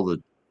got all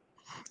the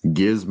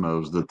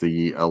gizmos that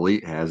the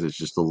Elite has. It's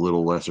just a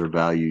little lesser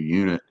value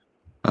unit,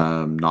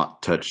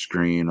 not touch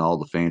screen, all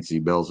the fancy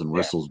bells and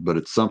whistles, but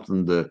it's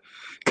something to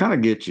kind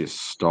of get you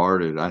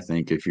started. I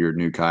think if you're a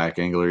new kayak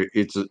angler,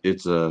 it's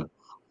a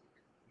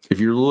if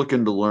you're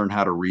looking to learn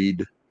how to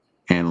read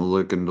and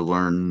looking to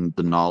learn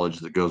the knowledge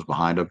that goes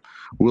behind them.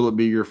 Will it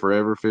be your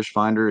forever fish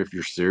finder if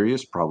you're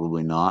serious?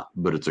 Probably not,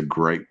 but it's a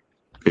great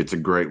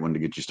one to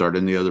get you started.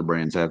 And the other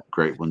brands have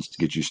great ones to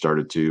get you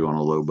started too on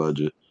a low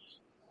budget.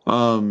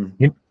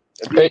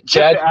 Hey, Just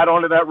Chad. to add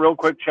on to that real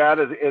quick, Chad,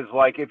 is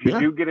like if you Yeah.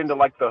 do get into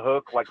like the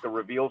hook, like the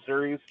reveal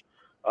series,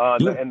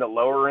 and the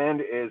lower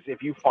end is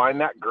if you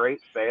find that great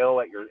sale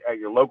at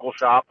your local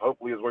shop,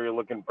 hopefully is where you're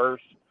looking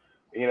first,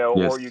 Yes.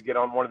 or you get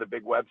on one of the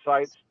big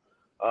websites,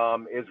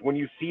 is when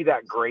you see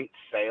that great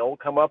sale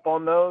come up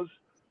on those,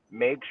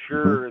 make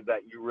sure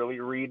that you really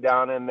read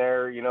down in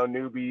there,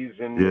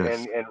 newbies and,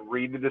 Yes. and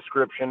read the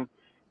description,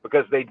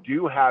 because they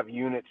do have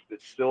units that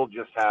still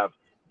just have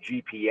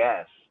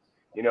GPS,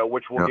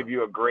 which will Yep. give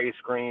you a gray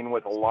screen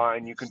with a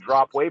line. You can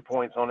drop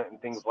waypoints on it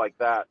and things like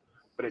that,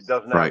 but it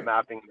doesn't have Right.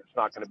 mapping that's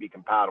not going to be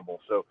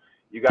compatible. So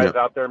you guys Yep.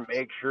 out there,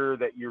 make sure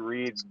that you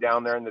read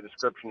down there in the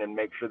description and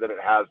make sure that it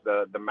has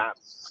the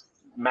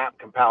map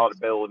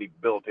compatibility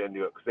built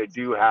into it, because they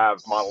do have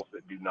models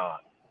that do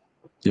not.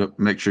 Yep.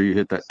 Make sure you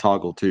hit that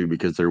toggle too,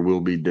 because there will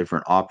be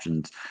different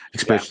options,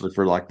 especially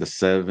for like the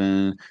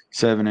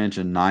 7-inch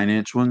and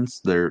 9-inch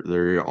ones. There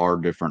are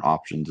different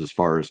options as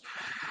far as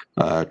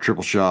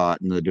triple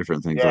shot and the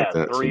different things like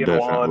Yeah, that. So 3-in-1,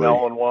 definitely.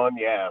 L-in-1,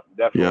 yeah,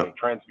 definitely. Yep.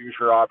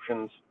 Transducer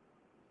options.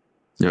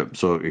 Yep.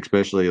 So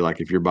especially like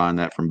if you're buying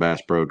that from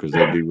Bass Pro, because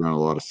they do run a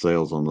lot of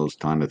sales on those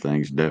kind of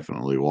things,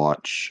 definitely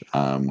watch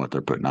what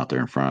they're putting out there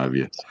in front of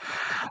you.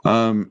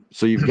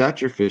 So you've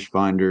got your fish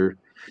finder,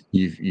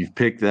 you've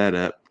picked that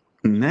up.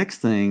 Next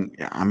thing,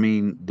 I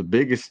mean, the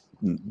biggest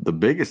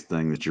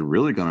thing that you're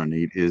really going to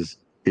need is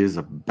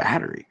a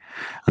battery.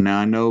 Now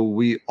I know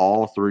we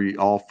all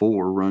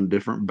four run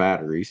different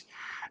batteries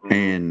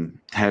and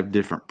have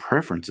different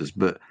preferences,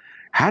 but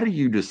how do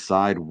you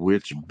decide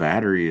which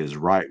battery is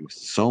right with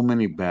so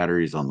many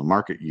batteries on the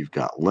market? You've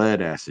got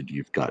lead acid,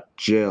 you've got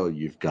gel,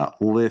 you've got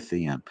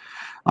lithium.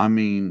 I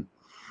mean,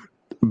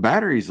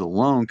 batteries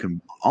alone can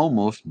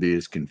almost be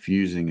as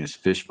confusing as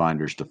fish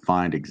finders to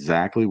find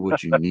exactly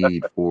what you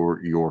need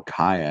for your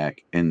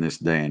kayak in this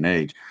day and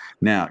age.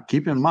 Now,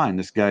 keep in mind,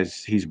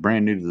 he's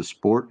brand new to the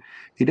sport.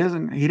 He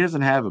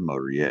doesn't have a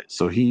motor yet,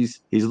 so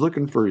he's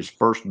looking for his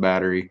first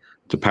battery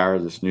to power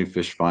this new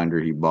fish finder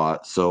he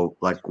bought. So,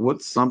 like,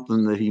 what's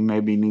something that he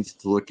maybe needs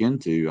to look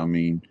into? I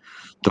mean,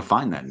 to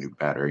find that new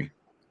battery.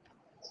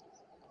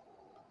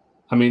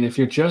 I mean, if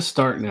you're just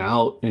starting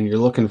out and you're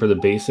looking for the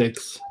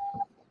basics,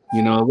 a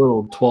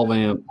little 12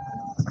 amp,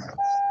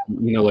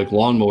 like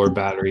lawnmower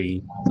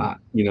battery, I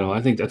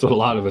think that's what a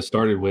lot of us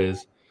started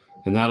with,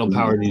 and that'll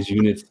power these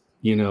units,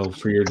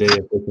 for your day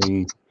of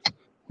fishing.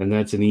 And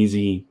that's an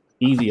easy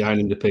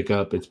item to pick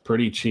up. It's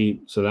pretty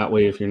cheap. So that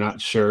way, if you're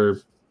not sure,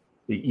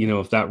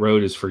 if that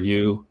road is for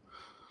you,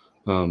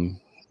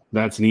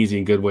 that's an easy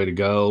and good way to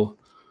go.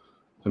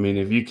 I mean,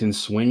 if you can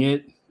swing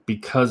it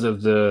because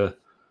of the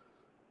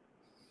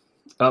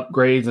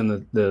upgrades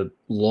and the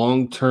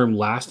long-term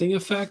lasting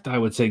effect, I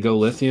would say go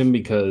lithium,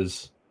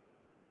 because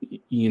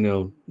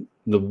the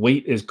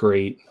weight is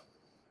great.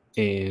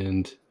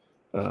 And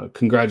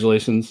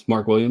congratulations,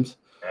 Mark Williams.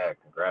 Yeah,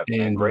 congrats, and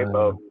man. Great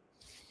boat.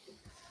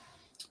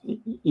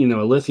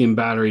 A lithium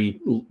battery,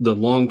 the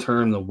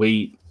long-term, the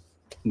weight,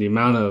 the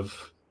amount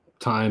of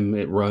time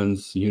it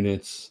runs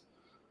units,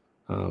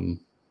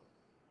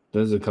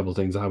 those are a couple of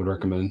things I would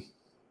recommend.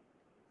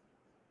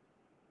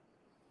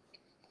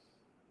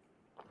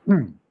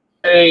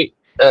 Hey,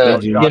 Oh,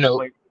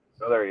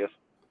 there he is.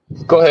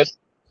 Go ahead.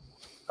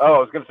 Oh, I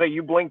was going to say,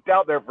 you blinked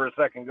out there for a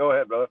second. Go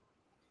ahead, brother.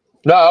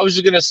 No, I was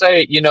just going to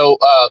say,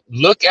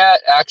 look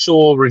at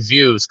actual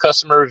reviews,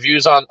 customer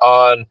reviews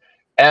on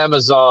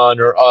Amazon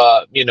or,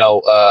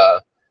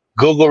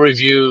 Google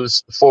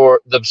reviews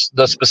for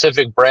the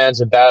specific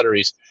brands and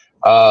batteries.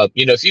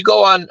 If you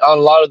go on a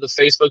lot of the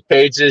Facebook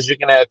pages, you're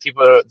going to have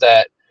people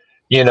that,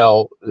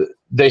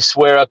 they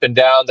swear up and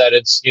down that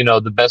it's,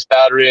 the best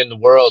battery in the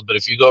world. But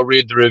if you go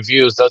read the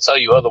reviews, they'll tell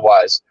you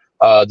otherwise.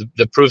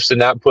 The proof's in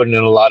that pudding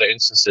in a lot of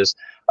instances.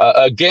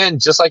 Again,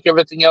 just like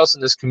everything else in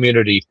this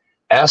community,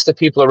 ask the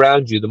people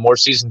around you, the more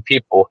seasoned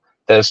people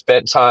that have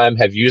spent time,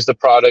 have used the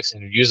products,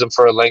 and have used them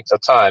for a length of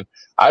time.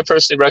 I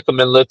personally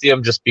recommend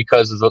lithium just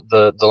because of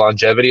the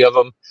longevity of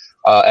them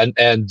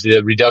and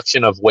the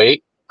reduction of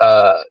weight,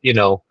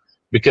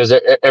 because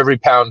every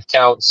pound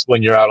counts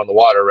when you're out on the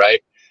water,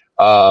 right?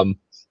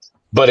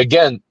 But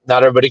again,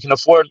 not everybody can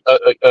afford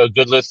a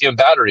good lithium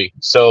battery.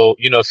 So,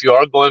 if you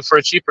are going for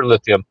a cheaper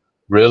lithium,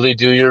 really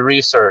do your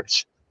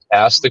research,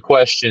 ask the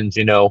questions,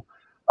 look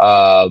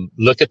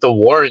at the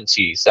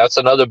warranties. That's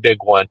another big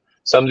one.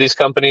 Some of these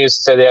companies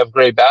say they have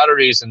great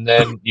batteries, and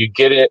then you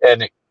get it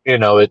and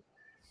it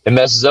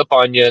messes up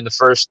on you in the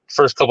first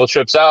couple of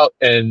trips out,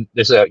 and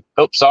they say,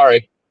 "Oh,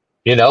 sorry,"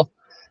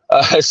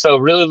 So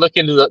really look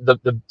into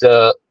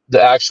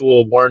the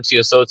actual warranty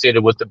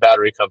associated with the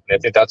battery company. I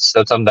think that's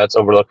something that's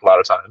overlooked a lot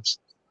of times.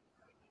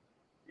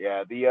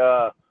 Yeah,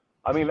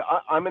 I'm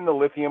in the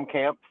lithium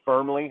camp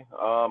firmly.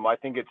 I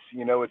think it's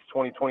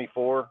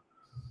 2024.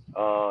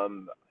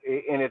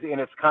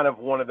 it's kind of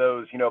one of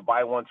those,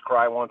 buy once,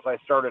 cry once. I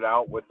started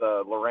out with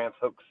the Lowrance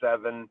Hook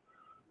 7,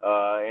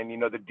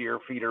 and the deer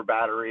feeder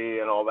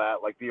battery and all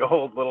that, like the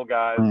old little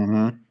guys.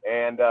 Mm-hmm.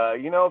 And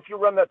if you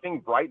run that thing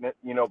bright,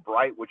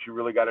 which you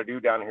really got to do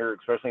down here,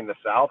 especially in the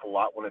South, a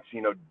lot when it's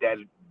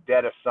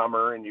dead of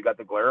summer and you got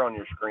the glare on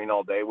your screen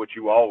all day, which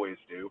you always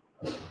do.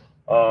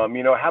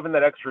 Having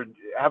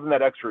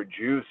that extra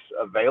juice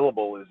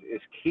available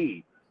is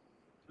key.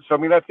 So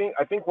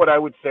I think what I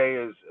would say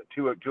is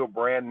to a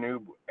brand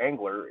new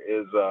angler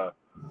is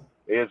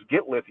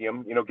get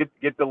lithium.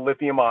 Get the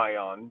lithium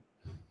ion.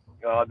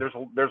 There's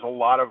a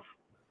lot of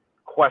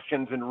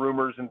questions and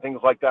rumors and things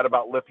like that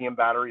about lithium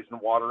batteries and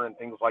water and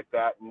things like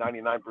that.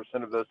 99%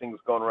 of those things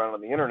going around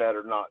on the internet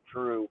are not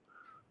true.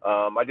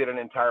 I did an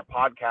entire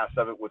podcast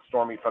of it with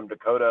Stormy from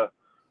Dakota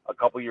a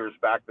couple years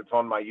back that's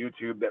on my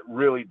YouTube that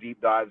really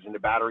deep dives into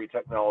battery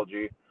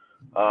technology.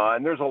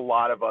 And there's a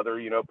lot of other,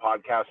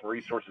 podcasts and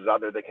resources out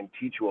there that can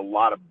teach you a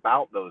lot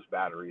about those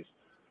batteries.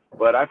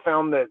 But I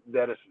found that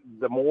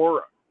the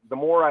more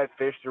I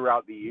fish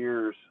throughout the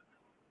years,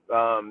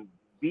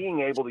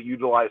 being able to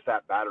utilize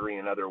that battery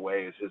in other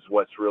ways is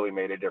what's really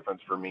made a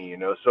difference for me,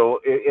 So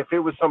if it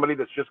was somebody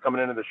that's just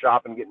coming into the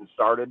shop and getting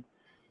started,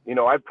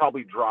 I'd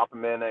probably drop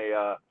them in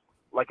a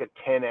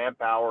 10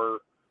 amp hour,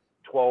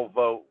 12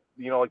 volt,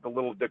 like the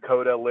little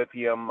Dakota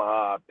lithium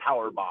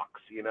power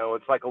box.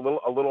 It's like a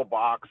little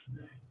box.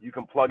 You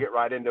can plug it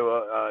right into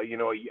a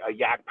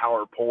Yak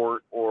power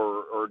port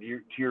or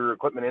to your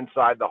equipment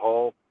inside the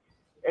hull,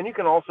 and you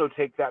can also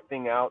take that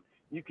thing out.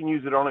 You can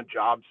use it on a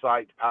job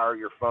site to power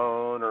your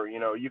phone, or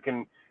you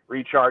can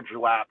recharge your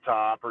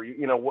laptop, or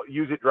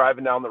use it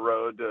driving down the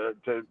road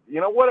to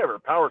whatever,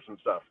 power some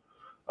stuff.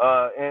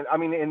 And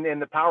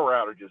the power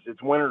outages,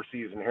 it's winter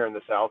season here in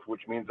the South,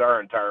 which means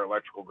our entire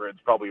electrical grid's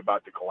probably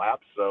about to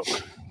collapse. So,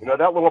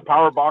 that little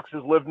power box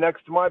has lived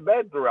next to my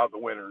bed throughout the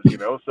winters,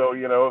 so,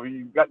 if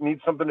you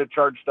need something to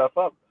charge stuff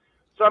up.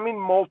 So,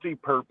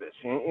 multi-purpose,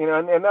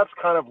 and that's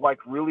kind of like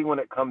really when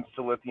it comes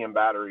to lithium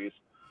batteries.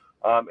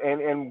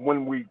 And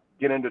when we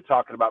get into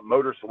talking about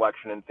motor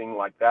selection and things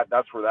like that,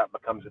 that's where that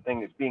becomes a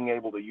thing, is being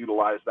able to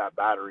utilize that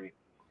battery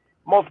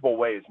multiple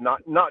ways,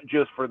 not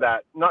just for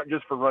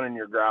running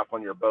your graph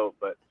on your boat,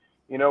 but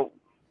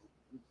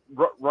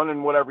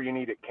running whatever you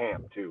need at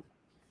camp too.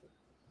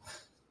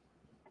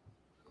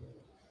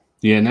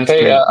 Yeah, and that's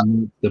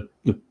great.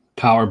 The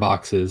power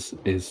box is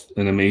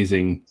an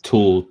amazing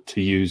tool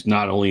to use,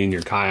 not only in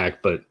your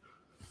kayak, but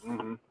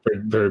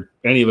for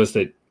any of us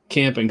that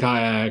camp and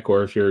kayak,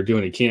 or if you're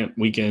doing a camp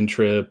weekend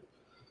trip,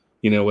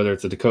 whether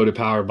it's a Dakota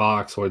power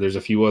box, or there's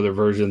a few other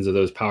versions of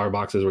those power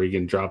boxes where you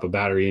can drop a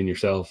battery in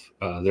yourself.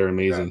 They're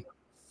amazing.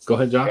 Yeah. Go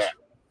ahead, Josh.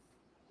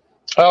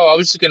 Yeah. Oh, I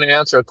was just going to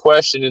answer a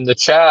question in the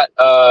chat.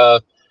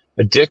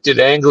 Addicted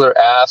Angler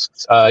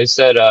asked, he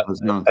said,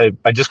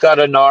 I just got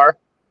a NAR.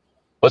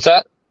 What's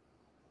that?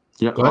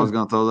 Yep, I was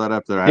going to throw that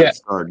up there. I had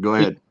started. Go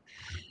ahead.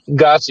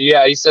 Gotcha.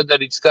 Yeah, he said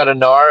that he just got a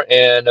NAR,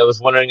 and I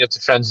was wondering if the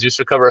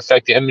transducer cover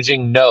affect the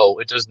imaging. No,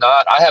 it does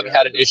not. I haven't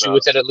had an issue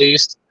with it, at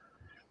least.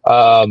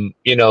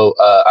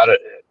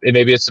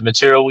 Maybe it's the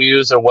material we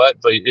use or what,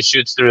 but it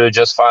shoots through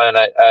just fine.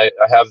 I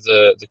have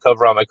the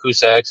cover on my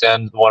Kusa X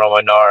and the one on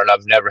my NAR, and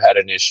I've never had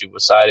an issue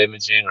with side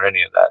imaging or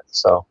any of that.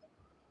 So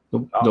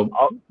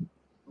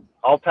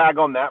I'll tag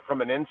on that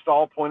from an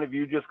install point of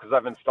view, just because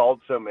I've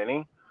installed so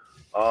many.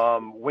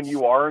 When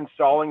you are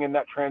installing in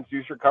that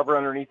transducer cover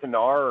underneath the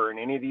NAR, or in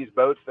any of these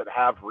boats that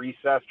have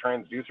recessed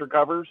transducer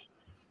covers,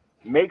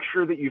 make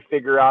sure that you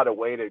figure out a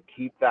way to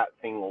keep that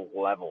thing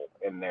level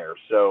in there.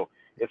 So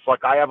it's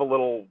like I have a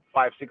little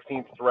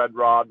 5/16 thread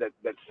rod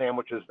that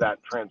sandwiches that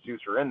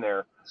transducer in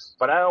there,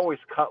 but I always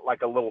cut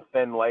like a little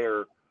thin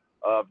layer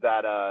of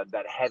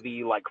that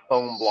heavy like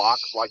foam block,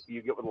 like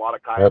you get with a lot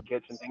of kayak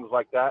kits and things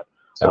like that.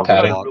 I'll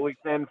cut a really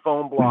thin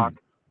foam block,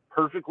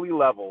 perfectly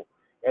level,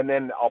 and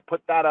then I'll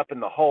put that up in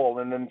the hull,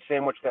 and then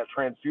sandwich that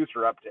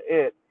transducer up to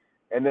it,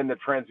 and then the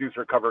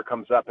transducer cover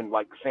comes up and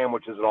like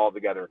sandwiches it all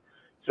together.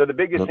 So the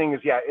biggest thing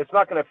is, it's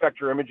not going to affect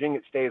your imaging.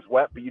 It stays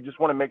wet, but you just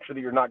want to make sure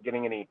that you're not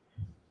getting any,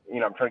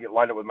 I'm trying to get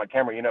lined up with my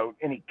camera,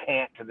 any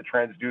cant to the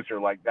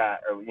transducer like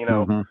that, or,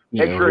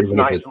 make sure it's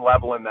nice and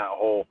level in that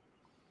hole.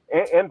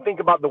 And think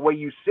about the way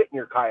you sit in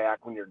your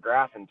kayak when you're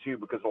graphing too,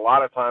 because a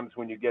lot of times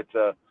when you get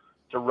to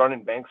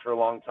running banks for a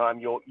long time,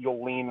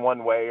 you'll lean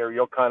one way, or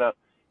you'll kind of,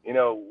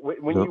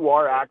 when you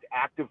are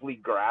actively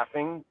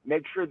graphing,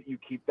 make sure that you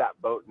keep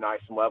that boat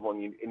nice and level,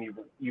 and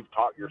you've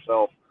taught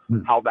yourself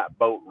how that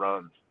boat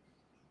runs.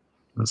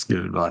 That's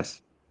good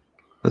advice.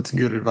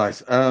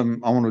 I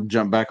want to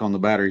jump back on the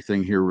battery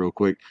thing here real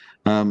quick.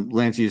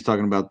 Lancey is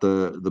talking about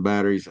the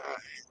batteries.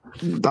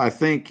 I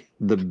think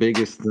the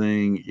biggest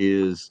thing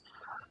is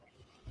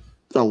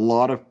a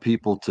lot of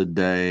people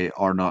today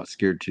are not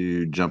scared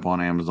to jump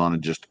on Amazon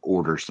and just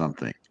order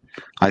something.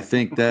 I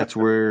think that's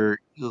where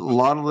a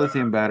lot of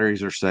lithium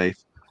batteries are safe.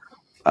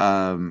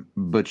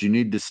 But you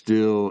need to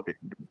still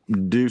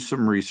do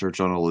some research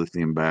on a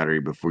lithium battery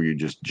before you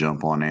just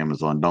jump on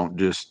Amazon. Don't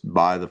just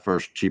buy the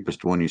first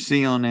cheapest one you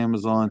see on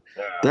Amazon.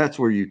 Yeah. That's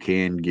where you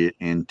can get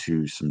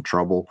into some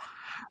trouble.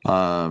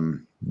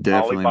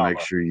 Definitely make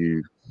Alibaba. sure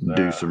you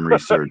do Yeah. some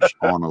research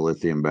on a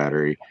lithium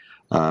battery.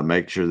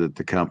 Make sure that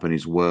the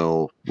company's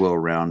well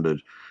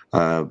rounded.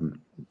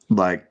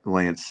 Like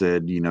Lance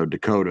said,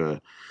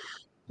 Dakota,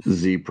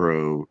 Z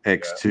Pro,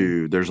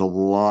 X2. There's a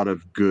lot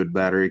of good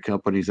battery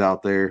companies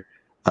out there.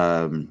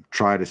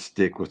 Try to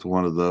stick with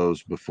one of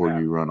those before Yeah.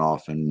 you run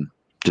off and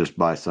just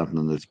buy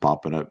something that's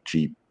popping up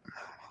cheap.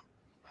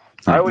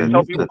 I always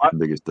tell people. That's the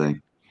biggest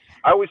thing.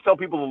 I always tell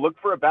people to look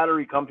for a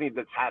battery company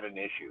that's had an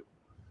issue.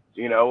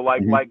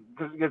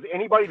 Because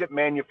anybody that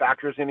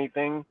manufactures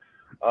anything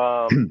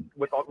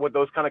with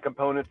those kind of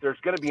components, there's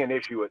going to be an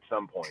issue at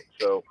some point.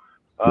 So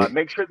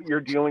make sure that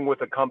you're dealing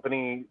with a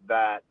company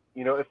that,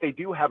 if they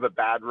do have a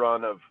bad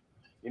run of,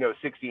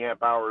 60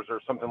 amp hours or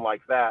something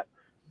like that,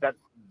 that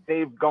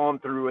they've gone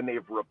through and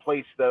they've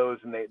replaced those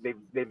and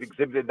they've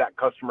exhibited that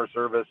customer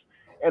service,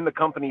 and the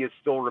company has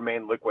still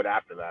remained liquid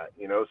after that.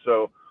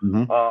 So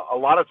a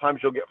lot of times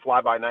you'll get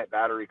fly-by-night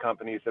battery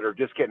companies that are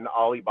just getting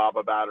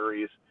Alibaba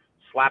batteries,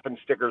 slapping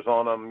stickers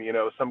on them,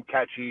 some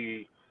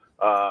catchy,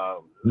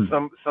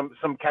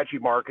 some catchy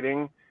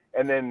marketing,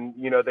 and then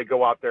they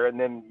go out there and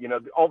then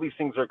all these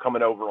things are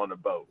coming over on a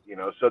boat,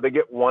 so they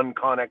get one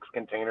Connex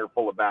container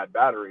full of bad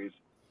batteries,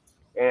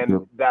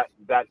 and that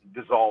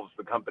dissolves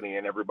the company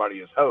and everybody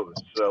is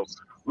hosed. So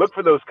look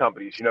for those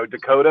companies.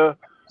 Dakota,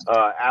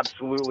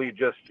 absolutely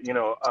just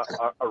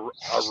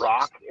a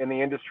rock in the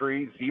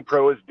industry. Z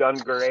Pro has done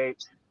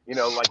great.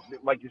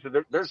 Like you said,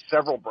 there's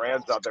several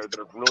brands out there that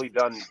have really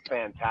done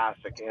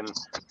fantastic. And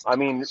I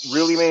mean,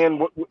 really,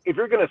 man, if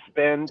you're going to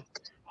spend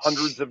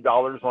hundreds of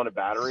dollars on a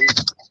battery,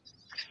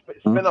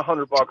 spend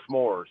 $100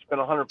 more,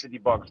 spend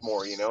 $150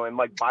 more, and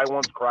like buy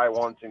once, cry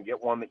once, and get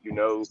one that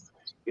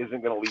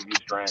isn't going to leave you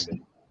stranded.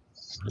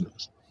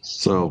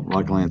 So,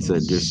 like Lance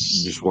said,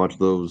 just watch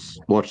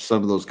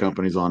some of those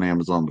companies on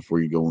Amazon before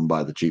you go and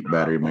buy the cheap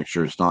battery. Make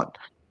sure it's not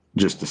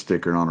just a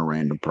sticker on a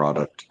random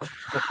product.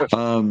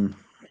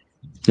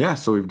 Yeah,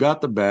 so we've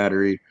got the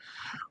battery.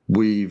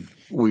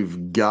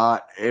 We've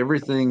got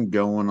everything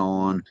going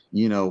on.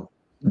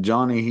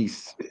 Johnny,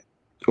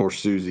 or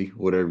Susie,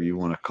 whatever you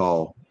want to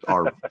call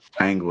our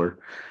angler,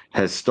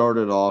 has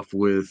started off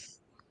with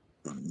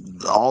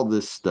all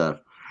this stuff.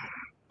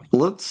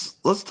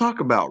 Let's talk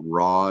about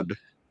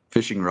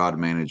fishing rod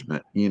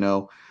management.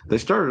 They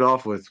started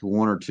off with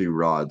one or two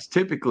rods.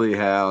 Typically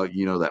how,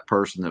 that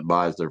person that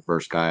buys their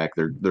first kayak,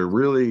 they're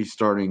really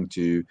starting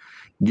to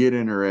get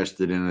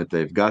interested in it.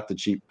 They've got the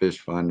cheap fish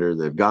finder,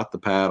 they've got the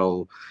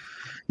paddle,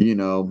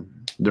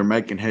 they're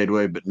making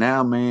headway, but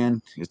now,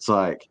 man, it's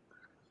like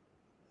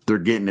they're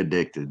getting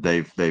addicted.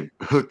 They've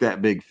hooked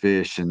that big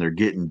fish and they're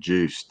getting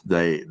juiced.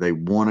 They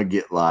want to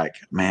get like,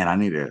 man, I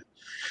need a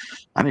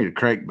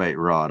crankbait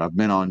rod. I've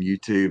been on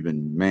YouTube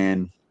and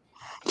man,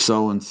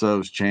 so and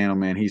so's channel,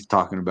 man, he's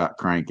talking about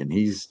cranking.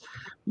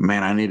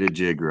 Man, I need a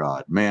jig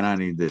rod. Man, I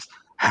need this.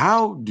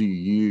 How do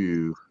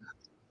you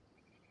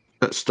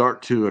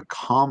start to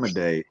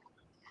accommodate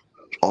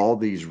all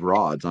these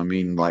rods? I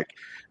mean, like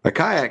a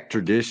kayak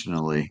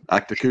traditionally,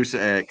 like the Coosa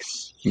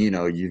X,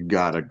 you've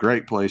got a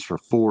great place for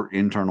 4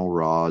 internal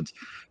rods.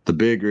 The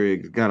big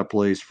rig's got a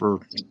place for,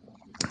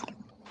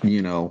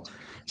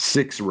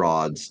 6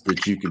 rods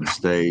that you can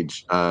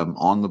stage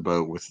on the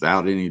boat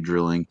without any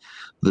drilling.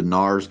 The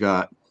Nar's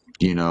got,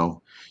 you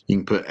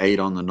can put 8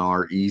 on the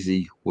Nar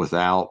easy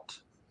without,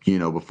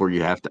 before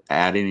you have to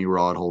add any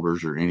rod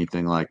holders or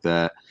anything like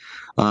that.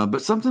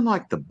 But something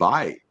like the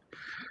Bite,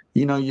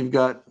 you've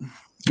got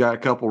a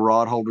couple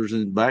rod holders in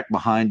the back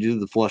behind you,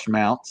 the flush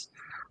mounts.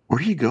 Where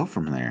do you go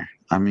from there?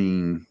 I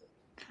mean,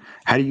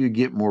 how do you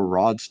get more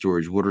rod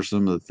storage? What are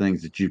some of the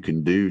things that you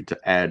can do to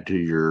add to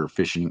your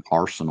fishing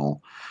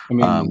arsenal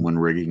when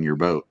rigging your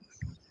boat?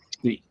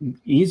 The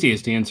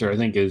easiest answer, I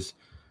think, is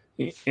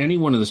any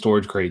one of the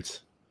storage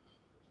crates.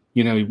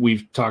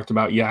 We've talked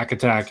about Yak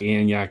Attack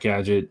and Yak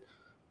Gadget.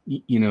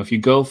 If you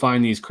go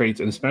find these crates,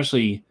 and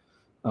especially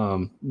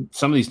some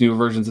of these newer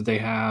versions that they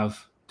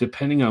have,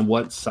 depending on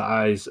what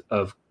size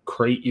of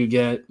crate you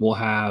get, will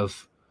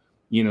have,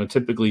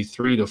 typically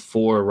 3 to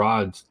 4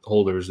 rod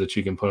holders that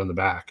you can put on the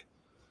back.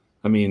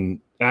 I mean,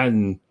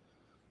 adding,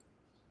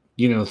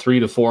 3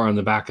 to 4 on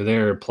the back of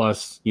there,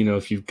 plus,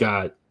 if you've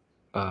got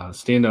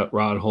stand-up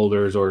rod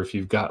holders, or if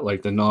you've got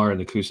like the Nar and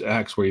the Coosa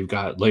X where you've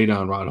got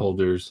lay-down rod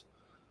holders.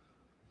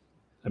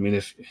 I mean,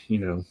 if,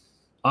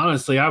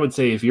 honestly, I would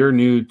say if you're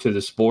new to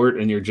the sport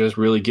and you're just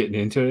really getting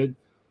into it,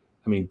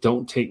 I mean,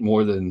 don't take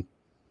more than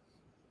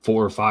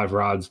 4 or 5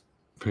 rods,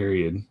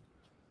 period.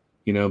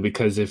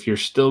 Because if you're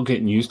still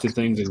getting used to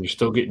things and you're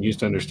still getting used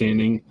to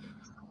understanding,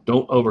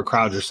 don't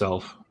overcrowd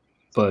yourself.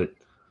 But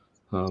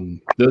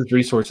those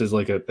resources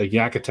like a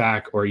Yak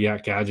Attack or a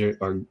Yak Gadget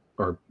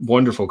are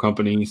wonderful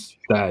companies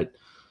that,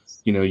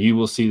 you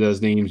will see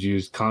those names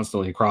used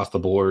constantly across the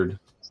board,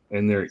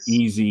 and they're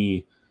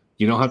easy.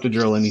 You don't have to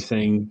drill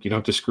anything. You don't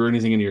have to screw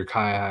anything into your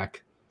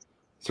kayak.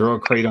 throw a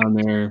crate on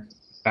there,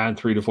 add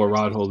 3 to 4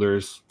 rod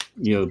holders,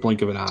 the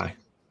blink of an eye.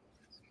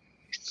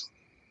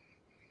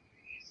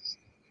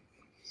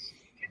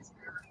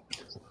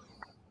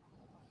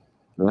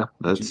 Yeah,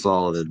 that's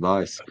solid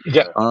advice.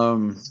 Yeah.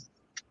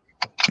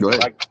 Go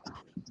ahead.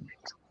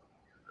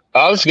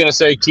 I was going to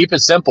say, keep it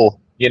simple.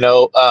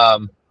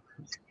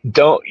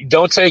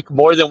 Don't take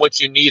more than what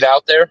you need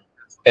out there,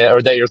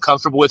 or that you're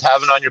comfortable with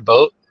having on your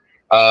boat.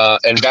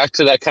 And back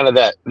to that kind of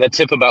that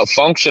tip about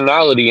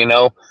functionality.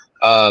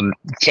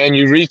 Can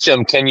you reach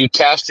them? Can you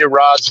cast your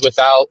rods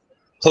without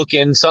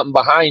hooking something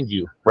behind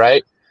you?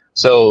 Right.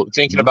 So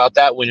thinking about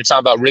that when you're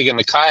talking about rigging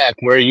the kayak,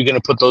 where are you going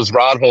to put those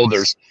rod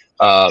holders?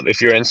 If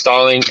you're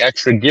installing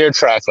extra gear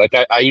track, like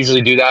I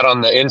usually do that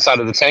on the inside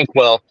of the tank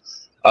well,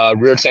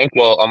 rear tank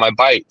well on my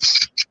bike,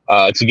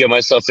 to give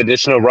myself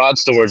additional rod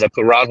storage. I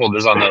put rod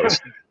holders on those.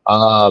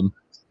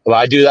 Well,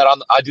 I do that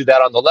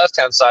on the left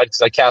hand side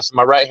because I cast with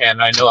my right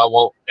hand. And I know I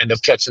won't end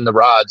up catching the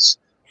rods,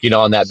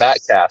 on that back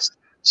cast.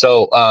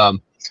 So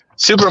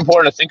super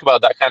important to think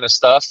about that kind of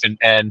stuff,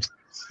 and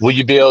will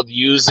you be able to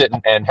use it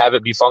and have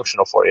it be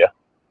functional for you?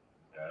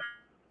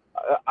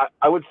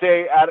 I would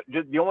say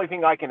the only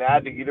thing I can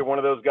add to either one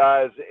of those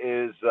guys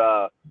is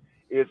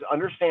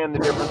understand the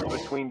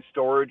difference between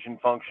storage and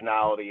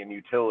functionality and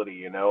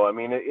utility. I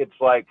mean, it's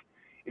like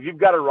if you've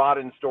got a rod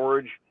in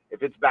storage,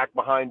 if it's back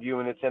behind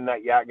you and it's in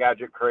that Yak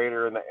Gadget crate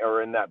or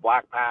in that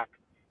black pack,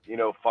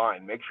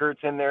 fine. Make sure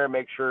it's in there.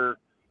 Make sure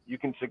you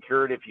can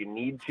secure it if you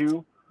need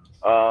to.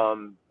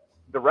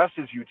 The rest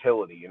is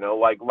utility.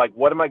 Like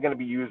what am I going to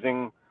be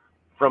using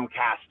from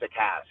cast to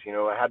cast?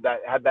 I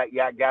had that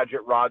Yak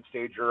Gadget rod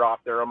stager off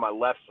there on my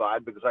left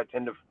side because I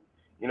tend to,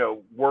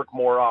 work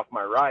more off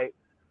my right.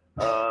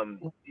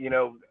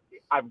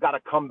 I've got a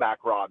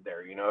comeback rod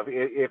there.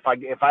 If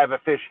I have a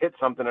fish hit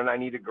something and I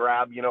need to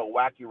grab, a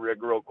wacky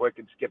rig real quick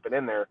and skip it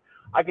in there,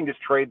 I can just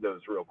trade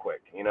those real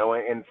quick,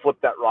 and flip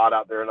that rod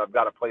out there, and I've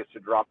got a place to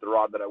drop the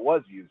rod that I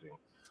was using.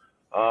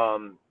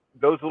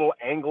 Those little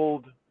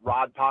angled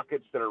rod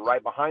pockets that are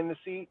right behind the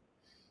seat,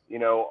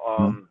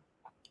 the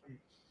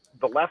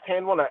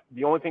left-hand one,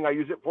 the only thing I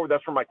use it for,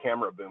 that's where my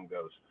camera boom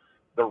goes.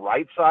 The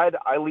right side,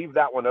 I leave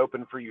that one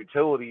open for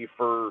utility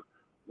for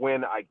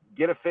when I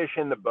get a fish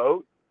in the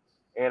boat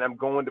and I'm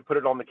going to put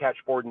it on the catch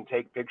board and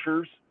take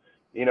pictures,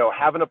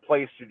 having a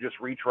place to just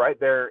reach right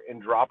there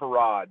and drop a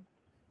rod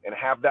and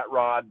have that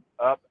rod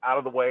up out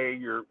of the way.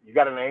 You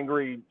got an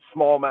angry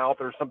smallmouth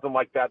or something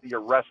like that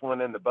you're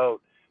wrestling in the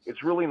boat.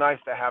 It's really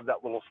nice to have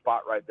that little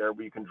spot right there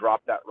where you can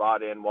drop that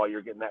rod in while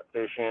you're getting that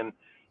fish in,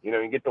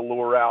 and get the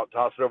lure out,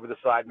 toss it over the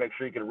side, make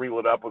sure you can reel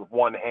it up with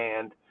one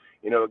hand.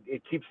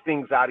 It keeps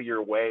things out of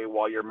your way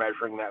while you're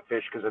measuring that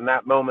fish, because in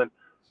that moment,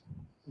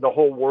 the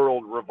whole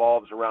world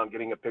revolves around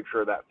getting a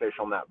picture of that fish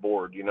on that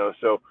board,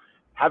 so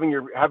having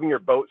your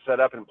boat set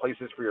up and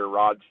places for your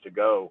rods to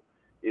go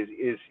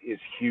is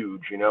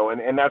huge,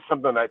 and that's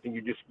something I think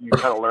you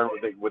kind of learn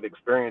with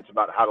experience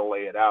about how to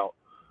lay it out.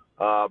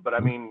 But I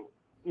mean,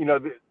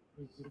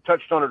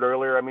 touched on it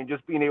earlier. I mean,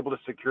 just being able to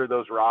secure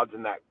those rods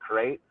in that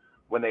crate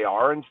when they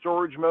are in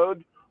storage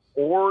mode,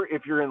 or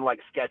if you're in like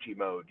sketchy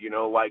mode,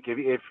 like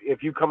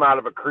if you come out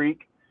of a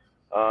creek,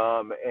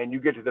 and you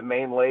get to the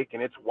main lake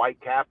and it's white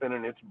capping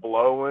and it's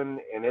blowing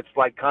and it's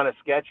like kind of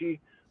sketchy,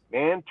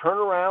 man, turn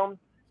around,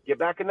 get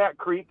back in that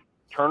creek,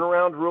 turn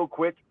around real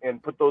quick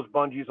and put those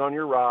bungees on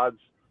your rods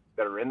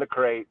that are in the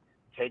crate.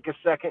 Take a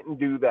second and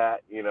do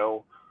that,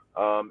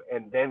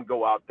 and then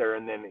go out there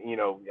and then,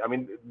 I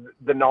mean,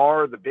 the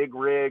NAR, the big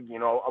rig, a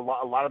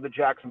lot of the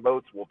Jackson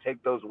boats will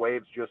take those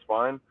waves just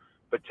fine,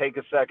 but take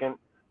a second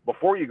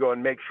before you go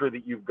and make sure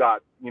that you've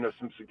got,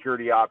 some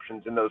security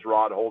options in those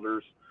rod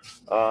holders.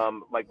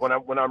 Like when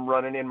I'm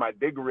running in my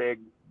big rig,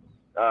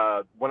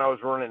 when I was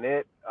running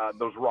it,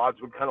 those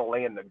rods would kind of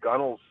lay in the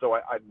gunnels. So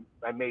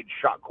I made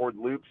shot cord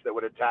loops that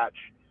would attach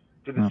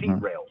to the seat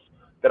rails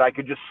that I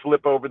could just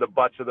slip over the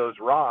butts of those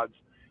rods,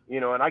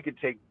 and I could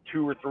take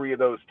 2 or 3 of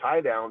those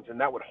tie downs and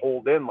that would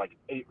hold in like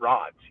 8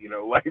 rods,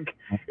 like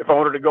if I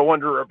wanted to go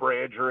under a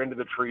bridge or into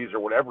the trees or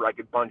whatever, I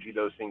could bungee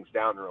those things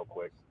down real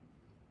quick.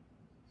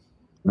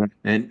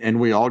 And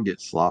we all get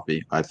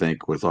sloppy, I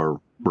think, with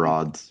our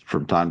rods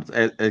from time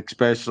to,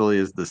 especially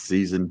as the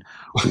season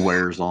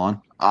wears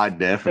on. I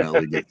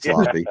definitely get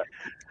sloppy.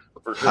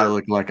 For sure. I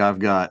look like I've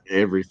got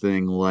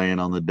everything laying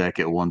on the deck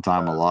at one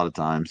time a lot of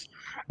times.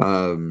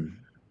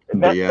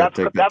 But yeah,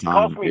 take that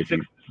time.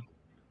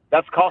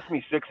 That's cost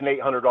me $600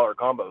 and $800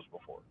 combos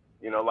before.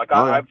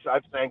 I've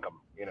sank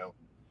them.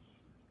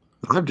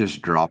 I've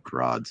just dropped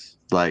rods.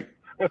 Like,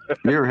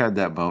 you ever had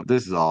that moment?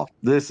 This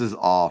is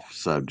off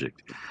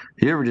subject.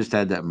 You ever just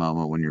had that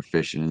moment when you're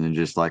fishing and then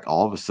just like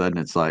all of a sudden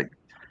it's like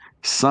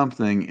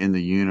something in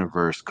the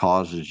universe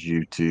causes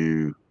you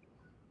to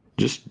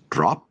just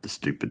drop the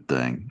stupid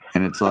thing,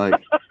 and it's like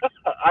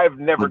I've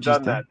never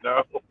done that.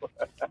 No.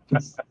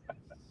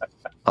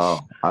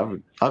 Oh,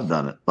 I've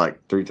done it like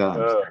 3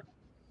 times.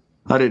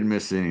 I didn't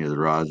miss any of the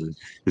rods.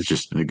 It's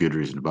just a good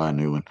reason to buy a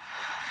new one.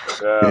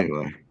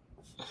 Anyway,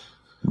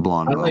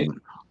 blonde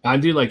moment. I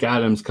do like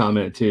Adam's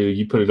comment too.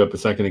 You put it up a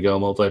second ago,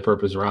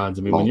 multi-purpose rods.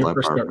 I mean, when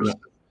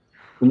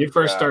you're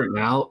first starting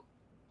out,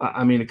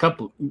 I mean, a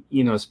couple,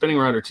 a spinning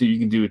rod or two you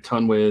can do a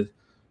ton with,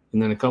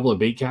 and then a couple of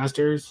bait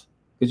casters,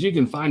 because you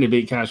can find a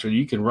bait caster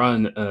you can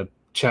run a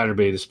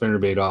chatterbait, a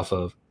spinnerbait off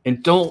of,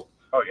 and don't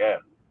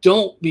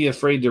be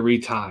afraid to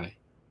retie.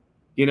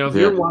 If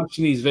you're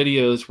watching these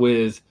videos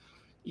with,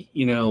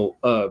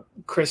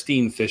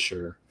 Christine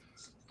Fisher,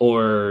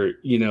 or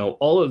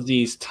all of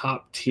these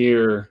top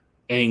tier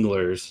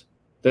anglers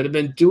that have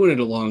been doing it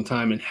a long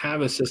time and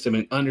have a system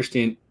and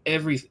understand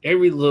every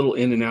little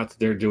in and out that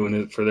they're doing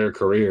it for their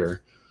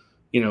career,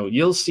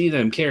 you'll see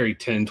them carry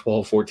 10,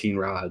 12, 14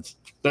 rods.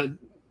 But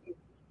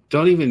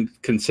don't even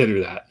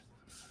consider that.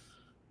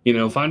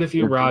 Find a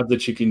few rods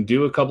that you can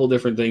do a couple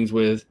different things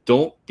with.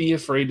 Don't be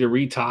afraid to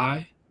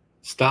retie.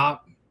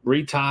 Stop,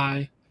 retie.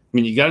 I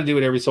mean, you got to do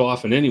it every so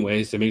often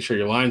anyways to make sure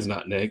your line's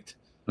not nicked.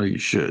 Oh, you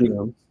should.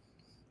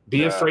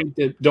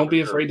 Don't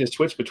be afraid to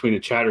switch between a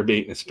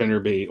chatterbait and a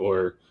spinnerbait,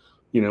 or,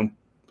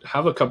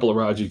 have a couple of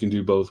rods you can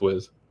do both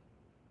with.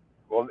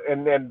 Well,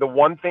 and then the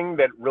one thing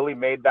that really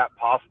made that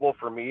possible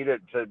for me to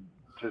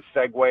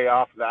segue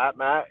off that,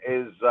 Matt,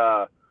 is,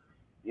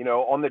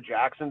 on the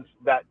Jacksons,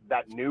 that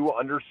new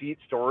underseat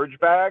storage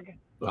bag.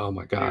 Oh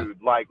my God.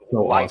 Dude, like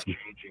so life awesome.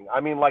 changing. I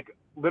mean, like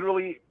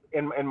literally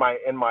in my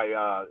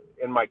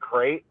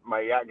crate,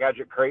 my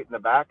gadget crate in the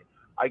back,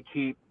 I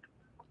keep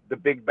the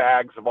big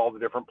bags of all the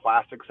different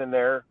plastics in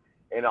there,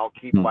 and I'll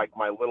keep like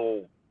my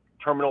little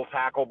terminal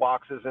tackle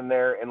boxes in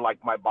there, and like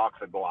my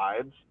box of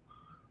glides.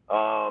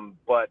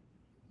 But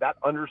that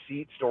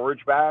underseat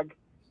storage bag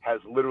has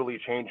literally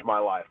changed my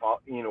life.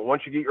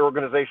 Once you get your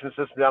organization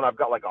system down, I've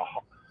got like a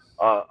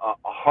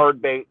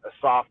hard bait, a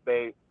soft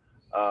bait,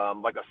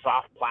 like a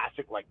soft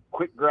plastic, like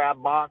quick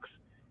grab box,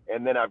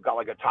 and then I've got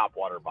like a top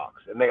water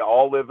box, and they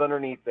all live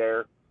underneath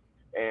there.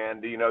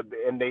 And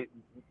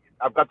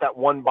I've got that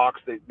one box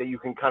that you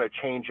can kind of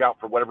change out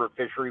for whatever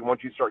fishery.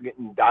 Once you start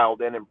getting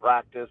dialed in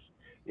practice,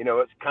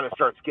 it kind of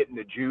starts getting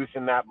the juice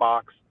in that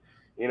box,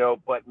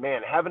 but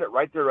man, having it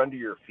right there under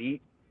your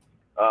feet,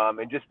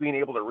 and just being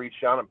able to reach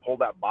down and pull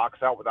that box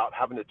out without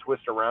having to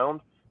twist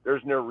around,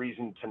 there's no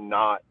reason to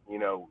not,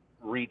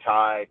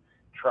 retie,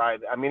 try.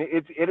 I mean,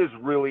 it is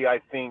really, I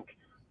think,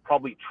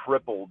 probably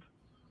tripled,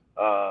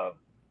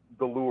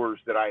 the lures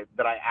that I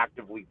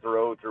actively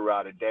throw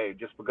throughout a day,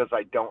 just because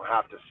I don't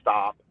have to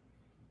stop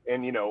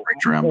and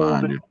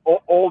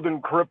old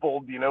and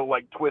crippled,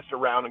 like twist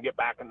around and get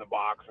back in the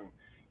box. And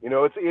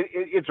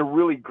it's a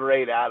really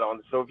great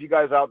add-on. So if you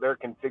guys out there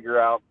can figure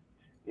out,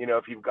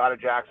 if you've got a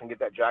Jackson, get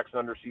that Jackson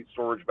underseat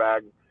storage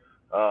bag.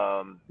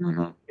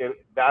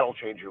 That'll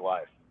change your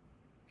life.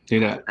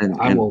 Dude,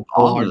 I will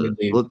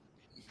wholeheartedly.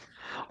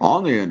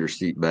 On the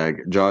underseat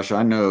bag, Josh,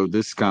 I know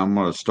I'm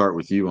going to start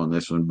with you on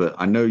this one, but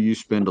I know you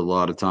spend a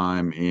lot of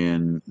time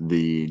in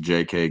the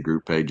JK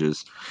group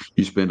pages.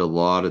 You spend a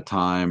lot of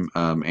time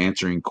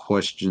answering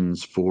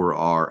questions for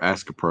our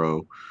Ask a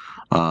Pro,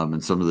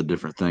 and some of the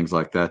different things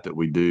like that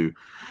we do.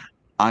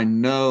 I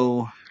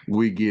know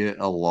we get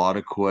a lot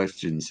of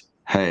questions.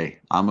 Hey,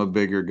 I'm a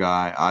bigger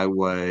guy. I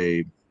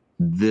weigh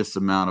this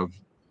amount of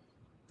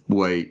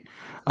weight.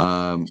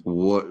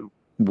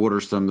 What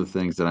are some of the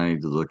things that I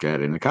need to look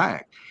at in a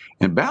kayak?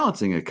 And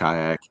balancing a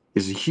kayak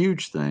is a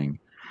huge thing.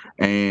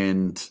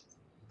 And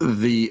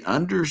the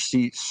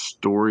underseat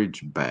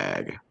storage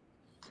bag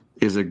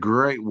is a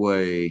great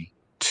way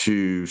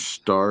to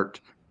start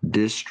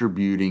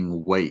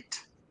distributing weight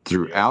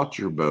throughout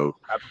your boat.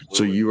 Absolutely.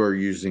 So you are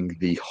using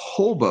the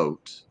whole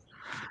boat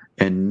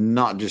and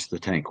not just the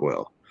tank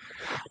well.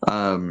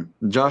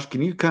 Josh,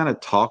 can you kind of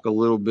talk a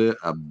little bit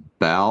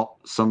about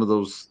some of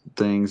those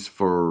things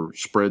for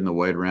spreading the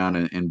weight around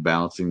and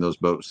balancing those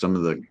boats? Some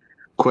of the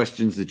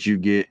questions that you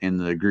get in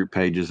the group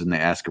pages and the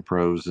Ask a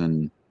Pros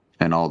and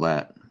all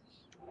that.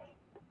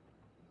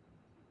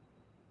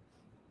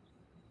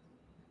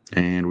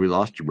 And we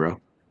lost you, bro.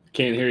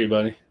 Can't hear you,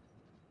 buddy.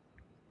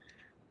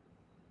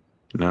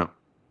 No.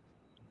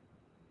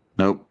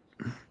 Nope.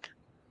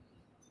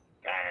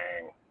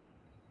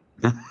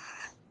 Dang.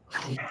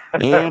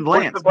 And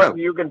Lance, the button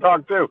you can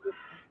talk to.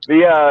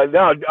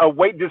 The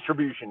weight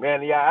distribution,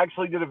 man. Yeah, I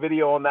actually did a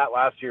video on that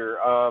last year,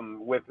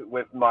 with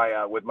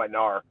my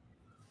NAR.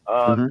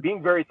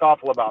 Being very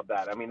thoughtful about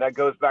that. I mean, that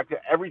goes back to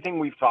everything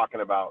we've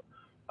talking about.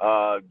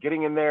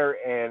 Getting in there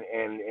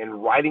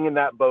and riding in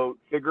that boat,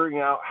 figuring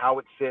out how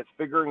it sits,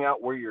 figuring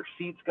out where your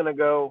seat's going to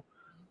go.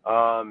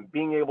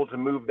 Being able to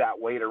move that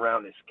weight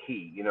around is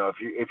key.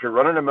 If you're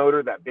running a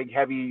motor, that big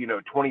heavy,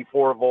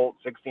 24 volt,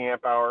 60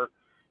 amp hour,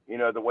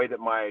 the way that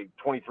my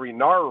 23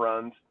 NAR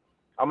runs,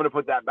 I'm going to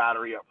put that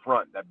battery up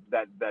front.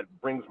 That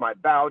brings my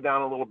bow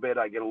down a little bit.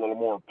 I get a little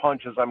more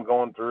punch as I'm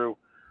going through.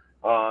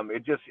 And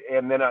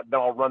then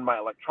I'll run my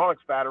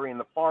electronics battery in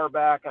the far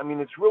back. I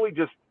mean, it's really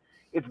just,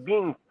 it's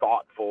being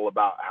thoughtful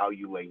about how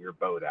you lay your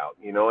boat out,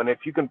 and if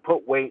you can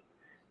put weight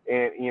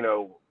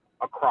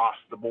across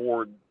the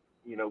board,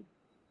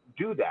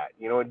 do that,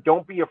 and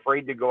don't be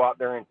afraid to go out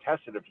there and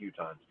test it a few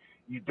times.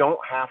 you don't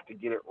have to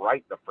get it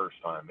right the first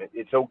time.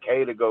 It's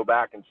okay to go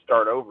back and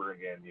start over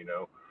again,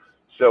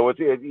 So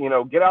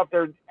get out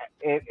there,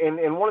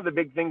 and one of the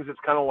big things that's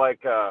kind of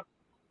like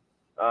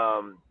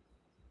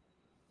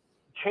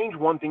change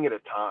one thing at a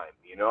time.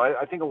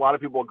 I think a lot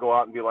of people will go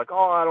out and be like,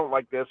 oh, I don't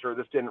like this, or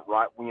this didn't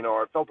right,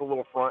 or I felt a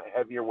little front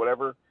heavy or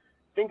whatever.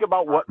 Think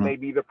about what may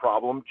be the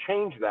problem,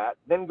 change that,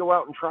 then go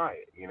out and try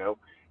it.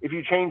 If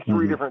you change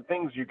three different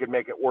things, you could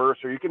make it worse,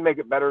 or you can make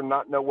it better and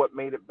not know what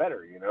made it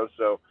better,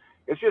 So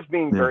it's just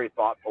being very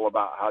thoughtful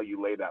about how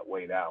you lay that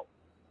weight out.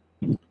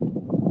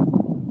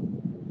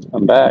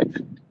 I'm back.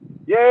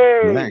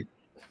 Yay!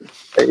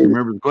 Hey,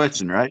 remember the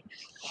question, right?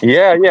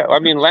 Yeah. I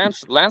mean,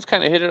 Lance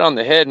kind of hit it on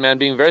the head, man.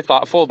 Being very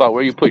thoughtful about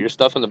where you put your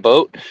stuff in the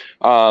boat.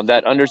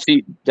 That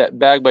underseat that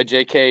bag by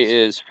JK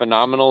is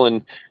phenomenal,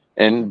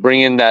 and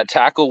bringing that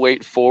tackle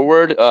weight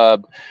forward.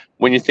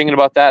 When you're thinking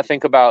about that,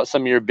 think about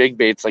some of your big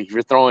baits. Like if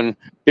you're throwing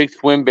big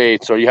swim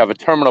baits, or you have a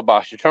terminal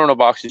box, your terminal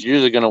box is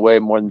usually going to weigh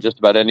more than just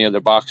about any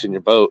other box in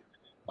your boat.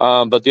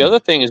 But the other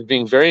thing is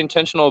being very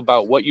intentional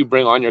about what you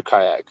bring on your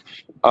kayak.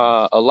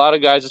 A lot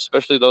of guys,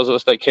 especially those of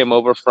us that came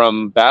over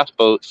from bass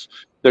boats,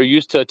 they're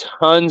used to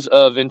tons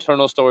of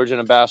internal storage in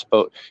a bass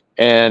boat,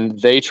 and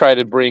they try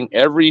to bring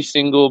every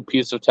single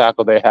piece of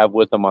tackle they have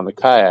with them on the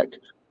kayak.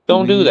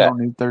 Don't do that. You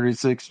don't need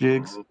 36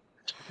 jigs.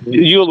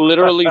 You'll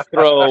literally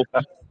throw.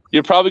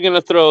 You're probably going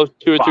to throw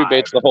 2 or 3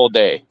 baits the whole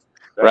day,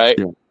 right?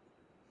 Yeah.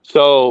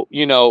 So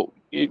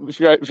if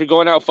you're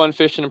going out fun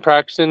fishing and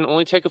practicing,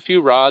 only take a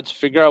few rods.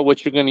 Figure out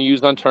what you're going to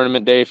use on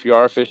tournament day if you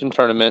are fishing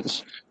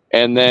tournaments,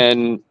 and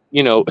then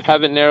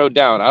have it narrowed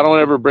down. I don't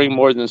ever bring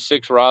more than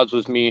 6 rods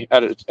with me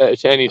to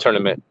any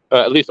tournament,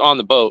 at least on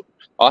the boat.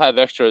 I'll have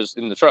extras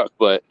in the truck,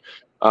 but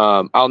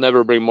I'll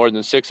never bring more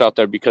than 6 out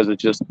there because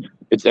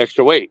it's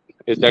extra weight.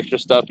 It's extra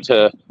stuff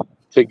to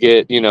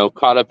get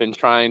caught up in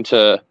trying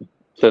to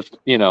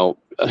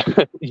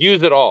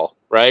use it all,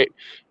 right?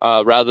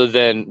 Rather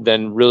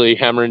than really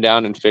hammering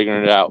down and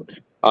figuring it out.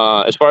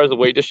 As far as the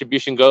weight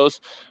distribution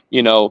goes,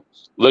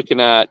 looking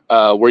at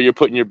where you're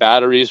putting your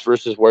batteries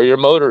versus where your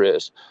motor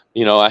is.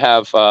 I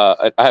have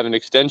an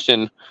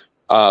extension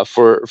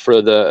for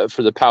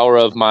the power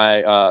of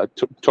my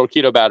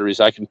Torpedo batteries.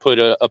 I can put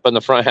it up on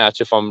the front hatch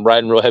if I'm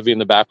riding real heavy in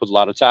the back with a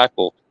lot of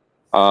tackle.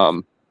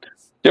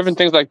 Different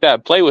things like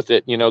that. Play with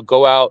it.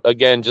 Go out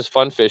again, just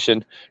fun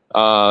fishing,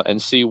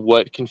 and see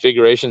what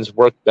configurations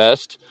work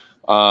best.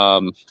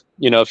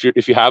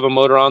 If you have a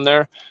motor on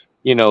there,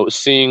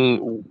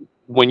 seeing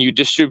when you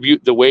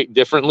distribute the weight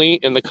differently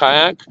in the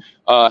kayak,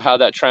 how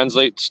that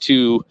translates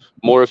to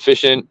more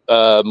efficient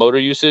motor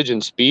usage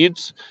and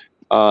speeds.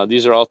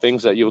 These are all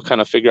things that you'll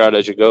kind of figure out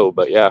as you go.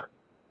 But yeah.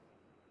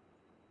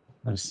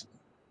 Nice.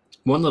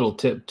 One little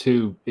tip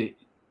too,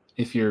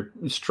 if you're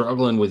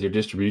struggling with your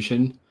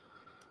distribution,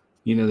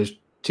 there's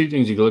 2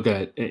 things you can look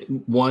at.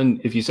 One,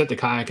 if you set the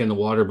kayak in the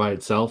water by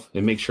itself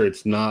and make sure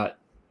it's not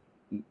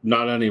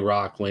any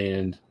rock,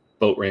 land,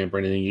 boat ramp or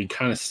anything, you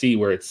kind of see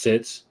where it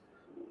sits.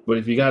 But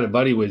if you got a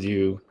buddy with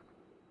you,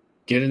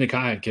 get in the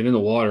kayak, get in the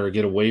water,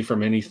 get away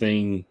from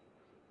anything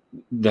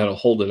that'll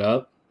hold it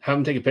up, have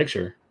them take a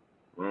picture.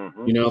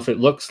 Mm-hmm. If it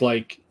looks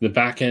like the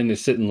back end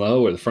is sitting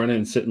low or the front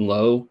end is sitting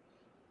low,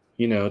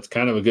 it's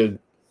kind of a good,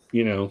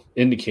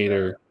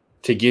 indicator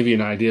to give you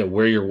an idea of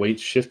where your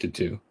weight's shifted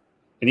to.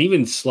 And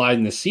even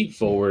sliding the seat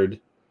forward,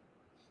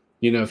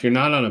 if you're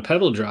not on a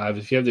pedal drive,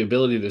 if you have the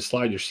ability to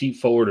slide your seat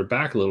forward or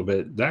back a little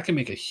bit, that can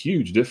make a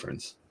huge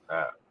difference.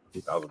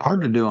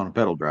 Hard to do on a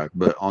pedal drive,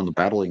 but on the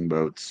paddling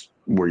boats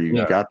where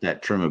you got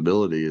that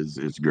trimability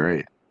is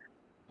great.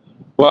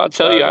 Well, I'll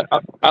tell you,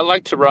 I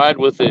like to ride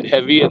with it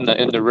heavy in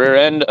the rear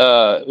end,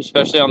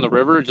 especially on the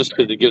river, just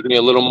because it gives me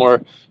a little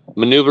more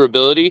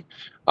maneuverability.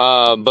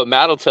 But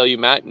Matt will tell you,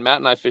 Matt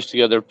and I fish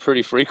together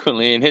pretty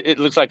frequently, and it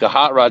looks like a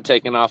hot rod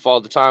taking off all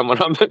the time when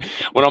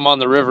I'm on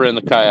the river in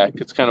the kayak.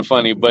 It's kind of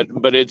funny,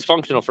 but it's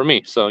functional for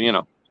me. So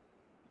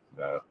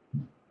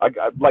I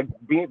like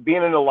being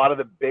in a lot of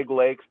the big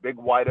lakes, big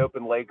wide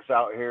open lakes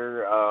out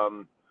here.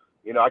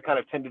 I kind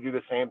of tend to do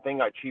the same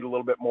thing. I cheat a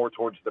little bit more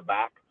towards the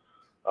back.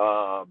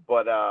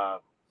 But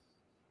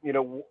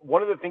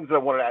one of the things that I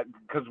wanted to add,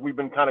 because we've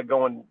been kind of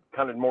going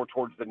more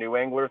towards the new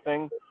angler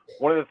thing,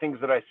 one of the things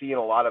that I see in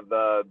a lot of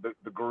the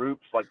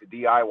groups, like the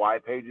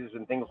DIY pages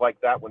and things like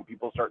that, when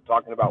people start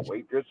talking about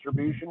weight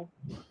distribution,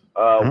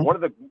 one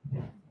of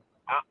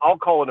I'll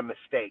call it a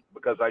mistake,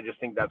 because I just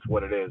think that's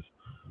what it is.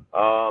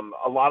 A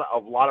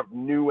lot of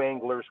new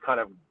anglers kind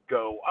of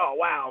go, oh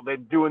wow, they're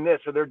doing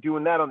this or they're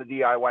doing that on the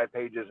DIY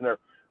pages, and they're,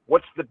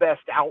 what's the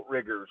best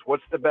outriggers?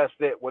 What's the best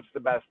what's the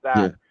best that?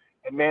 Yeah.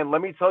 And man,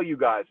 let me tell you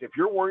guys, if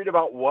you're worried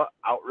about what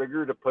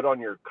outrigger to put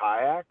on your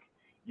kayak,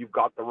 you've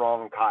got the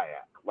wrong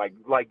kayak.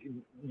 Like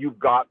you've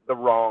got the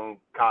wrong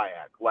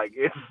kayak.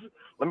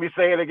 Let me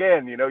say it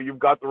again, you've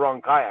got the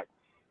wrong kayak.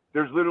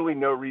 There's literally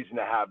no reason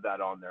to have that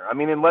on there. I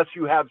mean, unless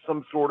you have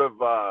some sort of,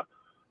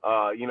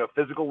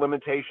 physical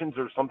limitations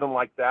or something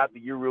like that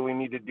you really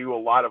need to do a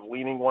lot of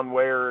leaning one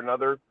way or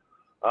another.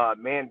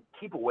 Man,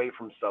 keep away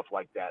from stuff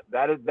like that.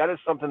 That is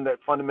something that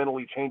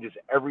fundamentally changes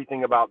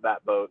everything about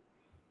that boat.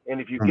 And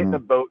if you get in a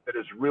boat that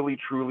is really,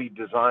 truly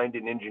designed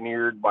and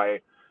engineered by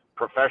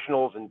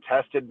professionals and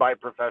tested by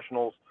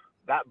professionals,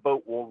 that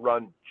boat will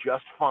run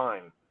just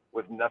fine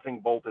with nothing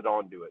bolted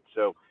onto it.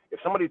 So if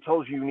somebody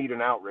tells you need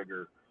an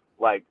outrigger,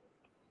 like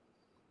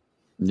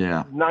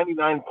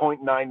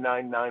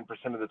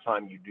 99.999% of the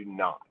time you do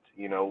not.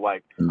 You know,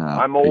 like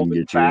I'm old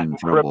and fat and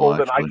crippled,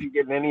 and I can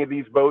get in any of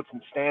these boats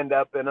and stand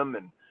up in them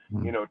and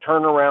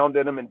turn around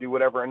in them and do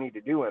whatever I need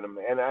to do in them.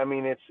 And I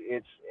mean, it's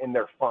and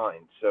they're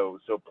fine. So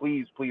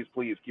please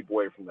keep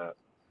away from that.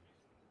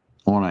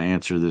 I want to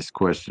answer this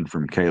question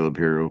from Caleb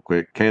here real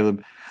quick.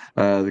 Caleb,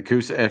 the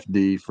Coosa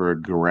FD for a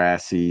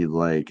grassy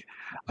lake.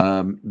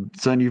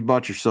 Son, you've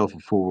bought yourself a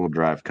 4-wheel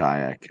drive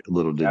kayak.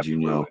 Little did you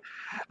know.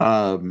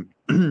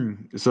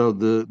 So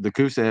the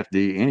Coosa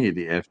FD, any of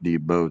the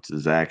FD boats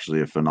is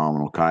actually a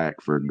phenomenal kayak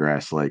for a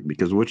grass lake,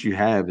 because what you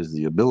have is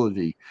the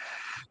ability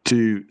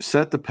to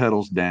set the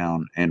pedals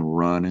down and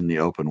run in the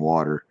open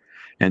water.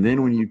 And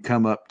then when you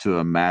come up to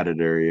a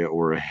matted area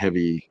or a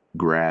heavy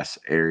grass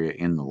area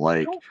in the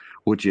lake,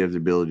 what you have the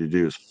ability to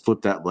do is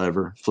flip that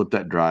lever, flip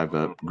that drive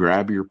up,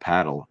 grab your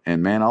paddle,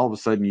 and man, all of a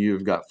sudden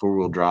you've got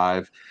 4-wheel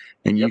drive,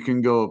 and you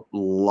can go a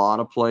lot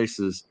of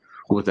places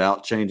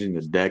without changing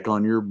the deck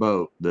on your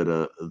boat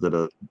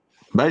that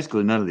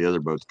basically none of the other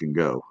boats can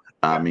go.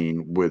 I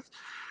mean,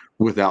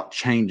 without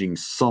changing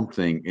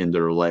something in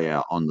their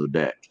layout on the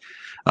deck,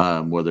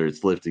 whether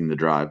it's lifting the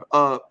drive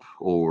up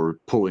or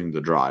pulling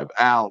the drive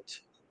out.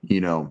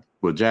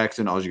 With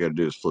Jackson, all you got to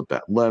do is flip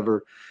that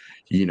lever.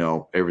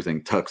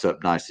 Everything tucks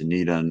up nice and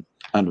neat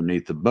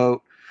underneath the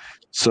boat.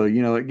 So,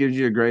 it gives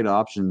you a great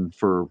option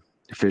for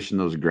fishing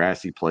those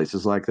grassy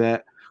places like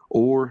that.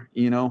 Or,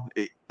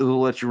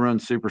 it'll let you run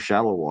super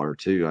shallow water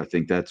too. I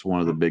think that's one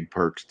of the big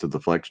perks to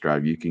the Flex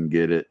Drive. You can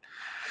get it.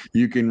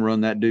 You can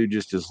run that dude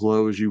just as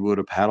low as you would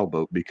a paddle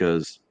boat,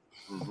 because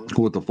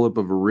with the flip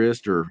of a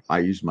wrist, or I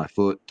use my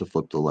foot to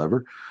flip the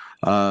lever,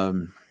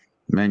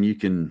 man, you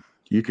can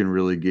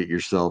really get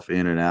yourself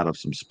in and out of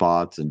some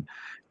spots and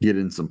get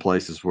in some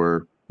places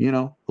where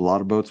a lot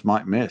of boats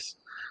might miss.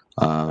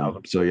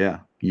 So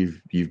yeah,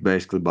 you've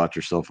basically bought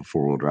yourself a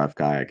 4-wheel drive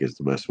kayak is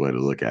the best way to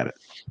look at it.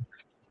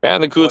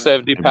 And the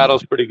Coosa FD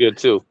paddle's pretty good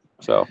too.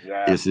 So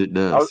yes, it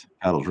does.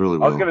 Paddles really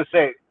well. I was gonna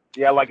say,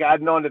 like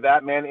adding on to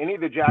that, man. Any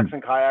of the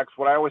Jackson kayaks,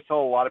 what I always tell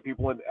a lot of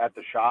people at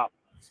the shop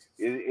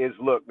is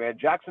look, man,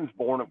 Jackson's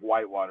born of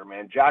whitewater,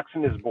 man.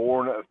 Jackson is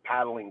born of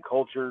paddling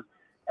culture.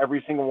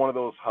 Every single one of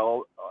those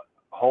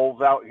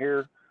holes out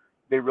here,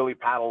 they really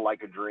paddle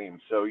like a dream.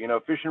 So,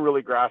 fishing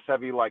really grass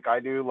heavy like I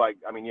do,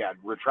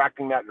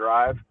 retracting that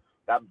drive,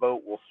 that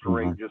boat will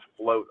straight just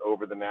float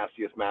over the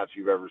nastiest mats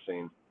you've ever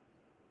seen.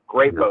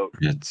 Great boat.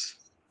 It's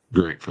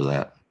great for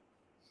that.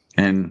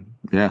 And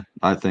yeah,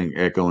 I think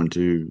echoing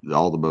to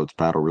all the boats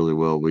paddle really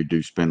well. We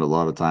do spend a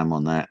lot of time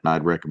on that. And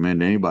I'd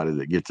recommend anybody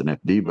that gets an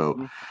FD boat,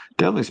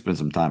 definitely spend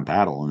some time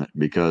paddling it,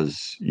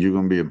 because you're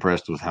going to be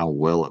impressed with how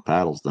well it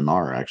paddles. The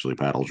NAR actually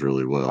paddles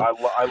really well.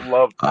 I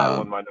love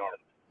paddling my NAR.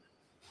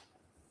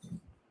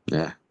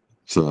 Yeah.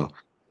 So,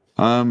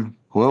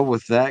 well,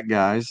 with that,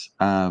 guys,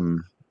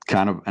 kind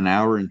of an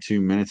hour and 2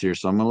 minutes here.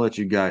 So I'm going to let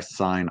you guys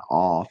sign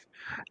off.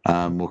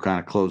 We'll kind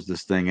of close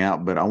this thing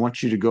out, but I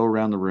want you to go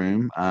around the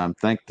room,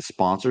 thank the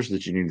sponsors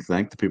that you need to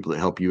thank, the people that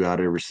help you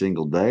out every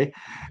single day,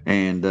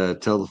 and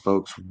tell the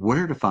folks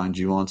where to find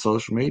you on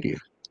social media.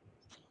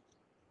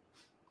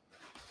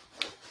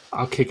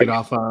 I'll kick it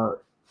off.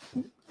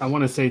 I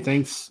want to say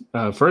thanks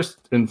first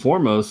and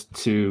foremost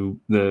to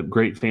the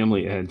great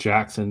family at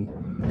Jackson.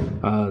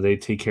 They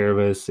take care of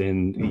us,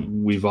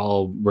 and we've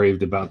all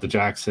raved about the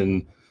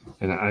Jackson.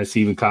 And I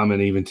see even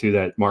comment even to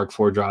that Mark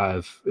IV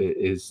drive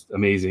is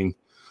amazing.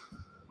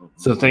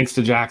 So thanks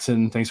to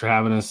Jackson. Thanks for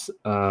having us.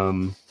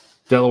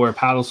 Delaware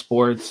Paddle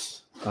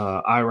Sports,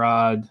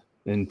 iRod,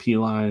 and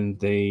P-Line,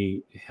 they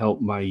help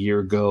my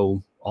year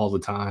go all the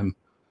time.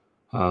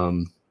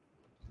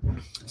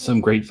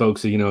 Some great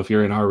folks, if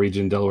you're in our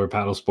region, Delaware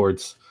Paddle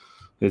Sports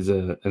is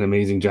an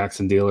amazing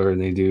Jackson dealer,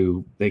 and they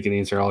can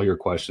answer all your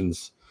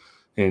questions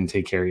and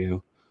take care of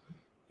you.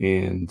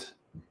 And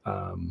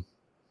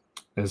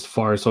as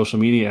far as social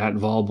media, at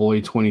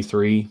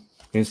Volboy23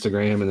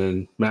 Instagram, and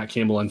then Matt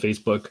Campbell on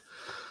Facebook.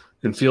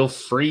 And feel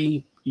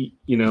free,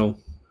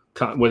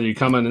 whether you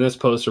comment on this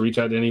post or reach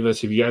out to any of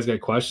us if you guys got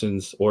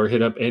questions, or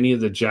hit up any of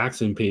the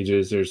Jackson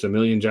pages. There's a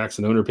million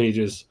Jackson owner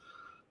pages.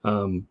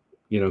 Come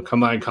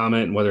by and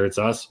comment, whether it's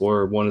us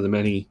or one of the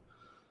many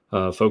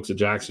folks at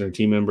Jackson or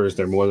team members.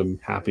 They're more than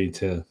happy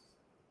to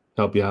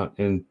help you out,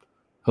 and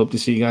hope to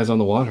see you guys on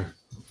the water.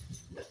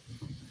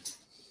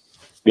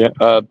 Yeah,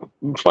 I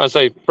just want to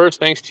say first,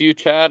 thanks to you,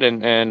 Chad,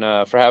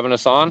 and for having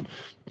us on.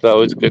 It's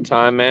always a good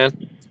time,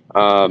 man.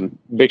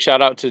 Big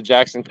shout out to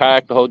Jackson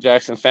Kayak, the whole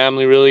Jackson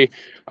family, really.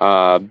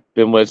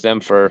 Been with them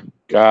for,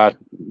 about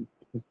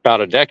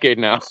a decade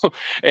now,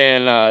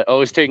 and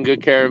always taking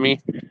good care of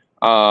me.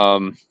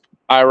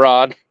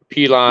 iRod,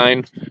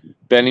 P-Line,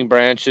 Bending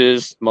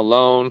Branches,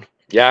 Malone,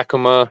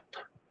 Yakima,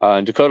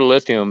 And Dakota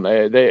Lithium,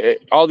 they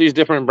all these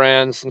different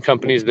brands and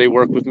companies, they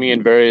work with me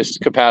in various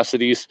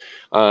capacities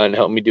and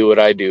help me do what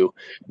I do.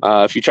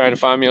 If you're trying to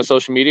find me on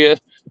social media,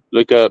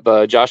 look up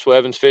Joshua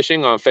Evans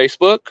Fishing on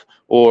Facebook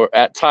or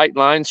at Tight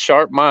Lines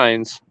Sharp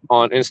Minds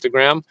on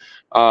Instagram,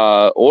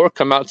 or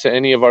come out to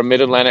any of our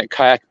Mid-Atlantic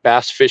kayak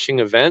bass fishing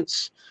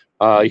events.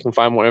 You can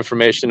find more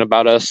information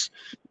about us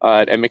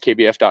at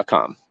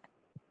mkbf.com.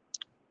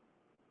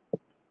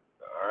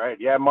 All right.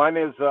 Yeah, mine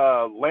is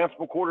Lance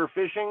McWhorter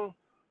Fishing,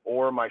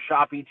 or my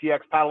shop, ETX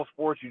Paddle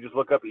Sports. You just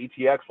look up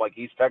ETX, like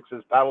East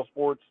Texas Paddle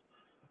Sports.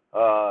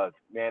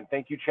 Man,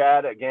 thank you,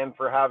 Chad, again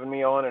for having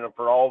me on and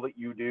for all that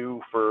you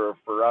do for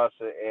us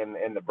and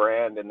the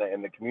brand and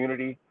the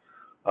community.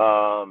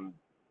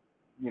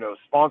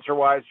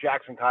 Sponsor-wise,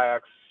 Jackson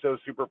Kayaks, so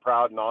super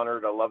proud and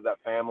honored. I love that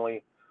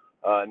family.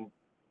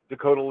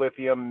 Dakota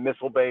Lithium,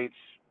 Missile Baits,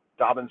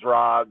 Dobbins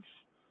Rods,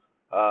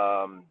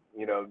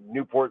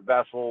 Newport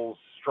Vessels,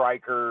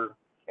 Striker,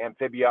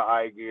 Amphibia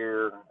Eye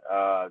Gear,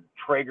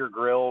 Traeger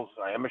Grills.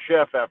 I am a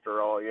chef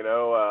after all,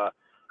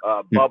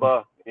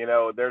 Bubba.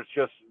 There's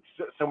just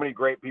so many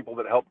great people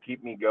that help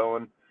keep me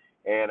going,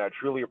 and I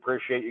truly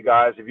appreciate you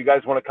guys. If you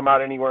guys want to come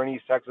out anywhere in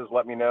East Texas,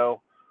 let me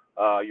know.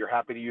 You're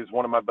happy to use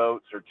one of my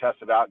boats or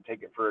test it out and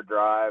take it for a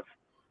drive.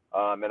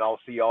 And I'll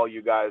see all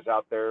you guys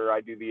out there. I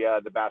do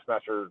the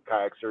Bassmaster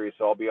Kayak Series,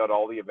 so I'll be at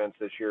all the events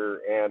this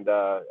year and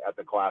at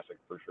the Classic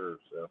for sure.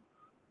 So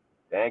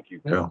thank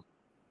you. Yeah.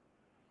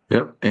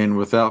 Yep. And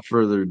without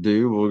further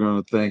ado, we're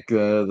going to thank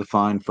the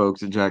fine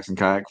folks at Jackson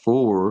Kayak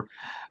for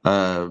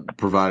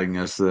providing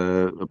us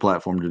a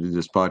platform to do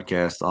this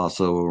podcast.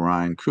 Also,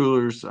 Orion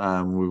Coolers.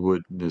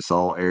 This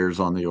all airs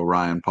on the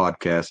Orion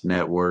Podcast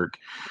Network.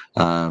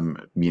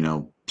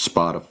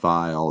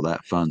 Spotify, all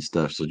that fun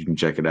stuff. So you can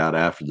check it out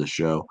after the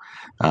show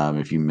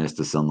if you missed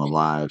us on the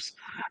lives.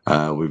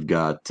 We've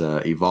got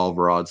Evolve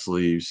Rod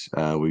Sleeves.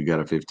 We've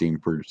got a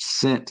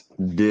 15%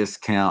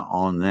 discount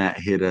on that.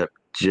 Hit up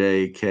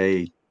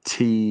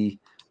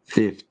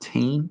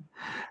JKT15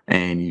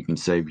 and you can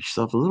save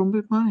yourself a little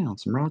bit of money on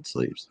some rod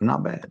sleeves. They're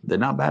not bad. They're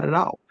not bad at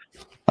all.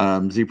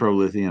 Z-Pro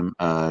Lithium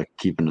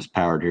keeping us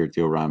powered here at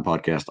the Orion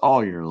Podcast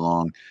all year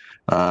long.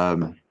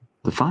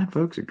 The fine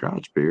folks at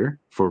Garage Beer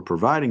for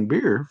providing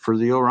beer for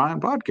the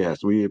Orion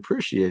Podcast. We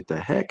appreciate the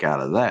heck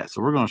out of that.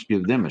 So we're going to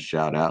give them a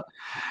shout out.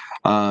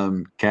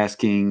 Cast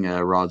King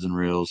Rods and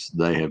Reels,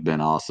 they have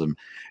been awesome.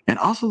 And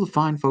also the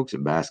fine folks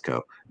at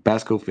Basco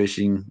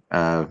Fishing.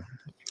 Go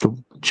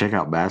check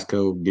out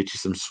Basco, get you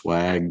some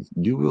swag.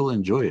 You will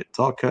enjoy it. It's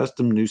all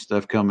custom, new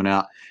stuff coming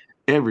out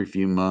every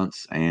few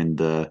months. And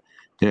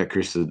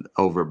Chris is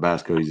over at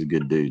Basco. He's a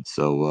good dude.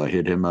 So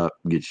hit him up,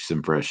 get you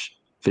some fresh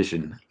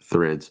fishing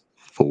threads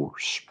for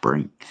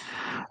spring.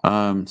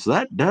 So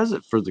that does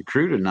it for the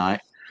crew tonight.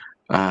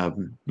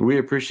 We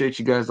appreciate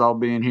you guys all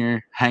being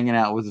here, hanging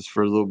out with us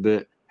for a little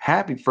bit.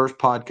 Happy first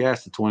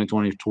podcast of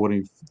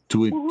 2024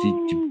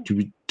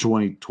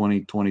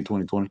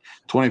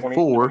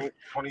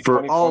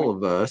 for all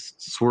of us.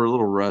 So we're a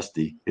little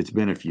rusty. It's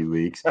been a few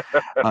weeks.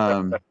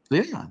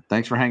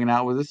 Thanks for hanging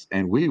out with us,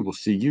 and we will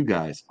see you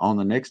guys on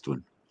the next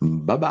one.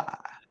 Bye-bye.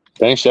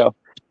 Thanks, Joe.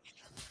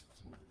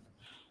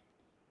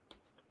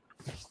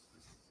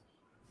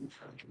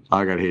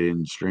 I got hit in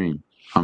the stream.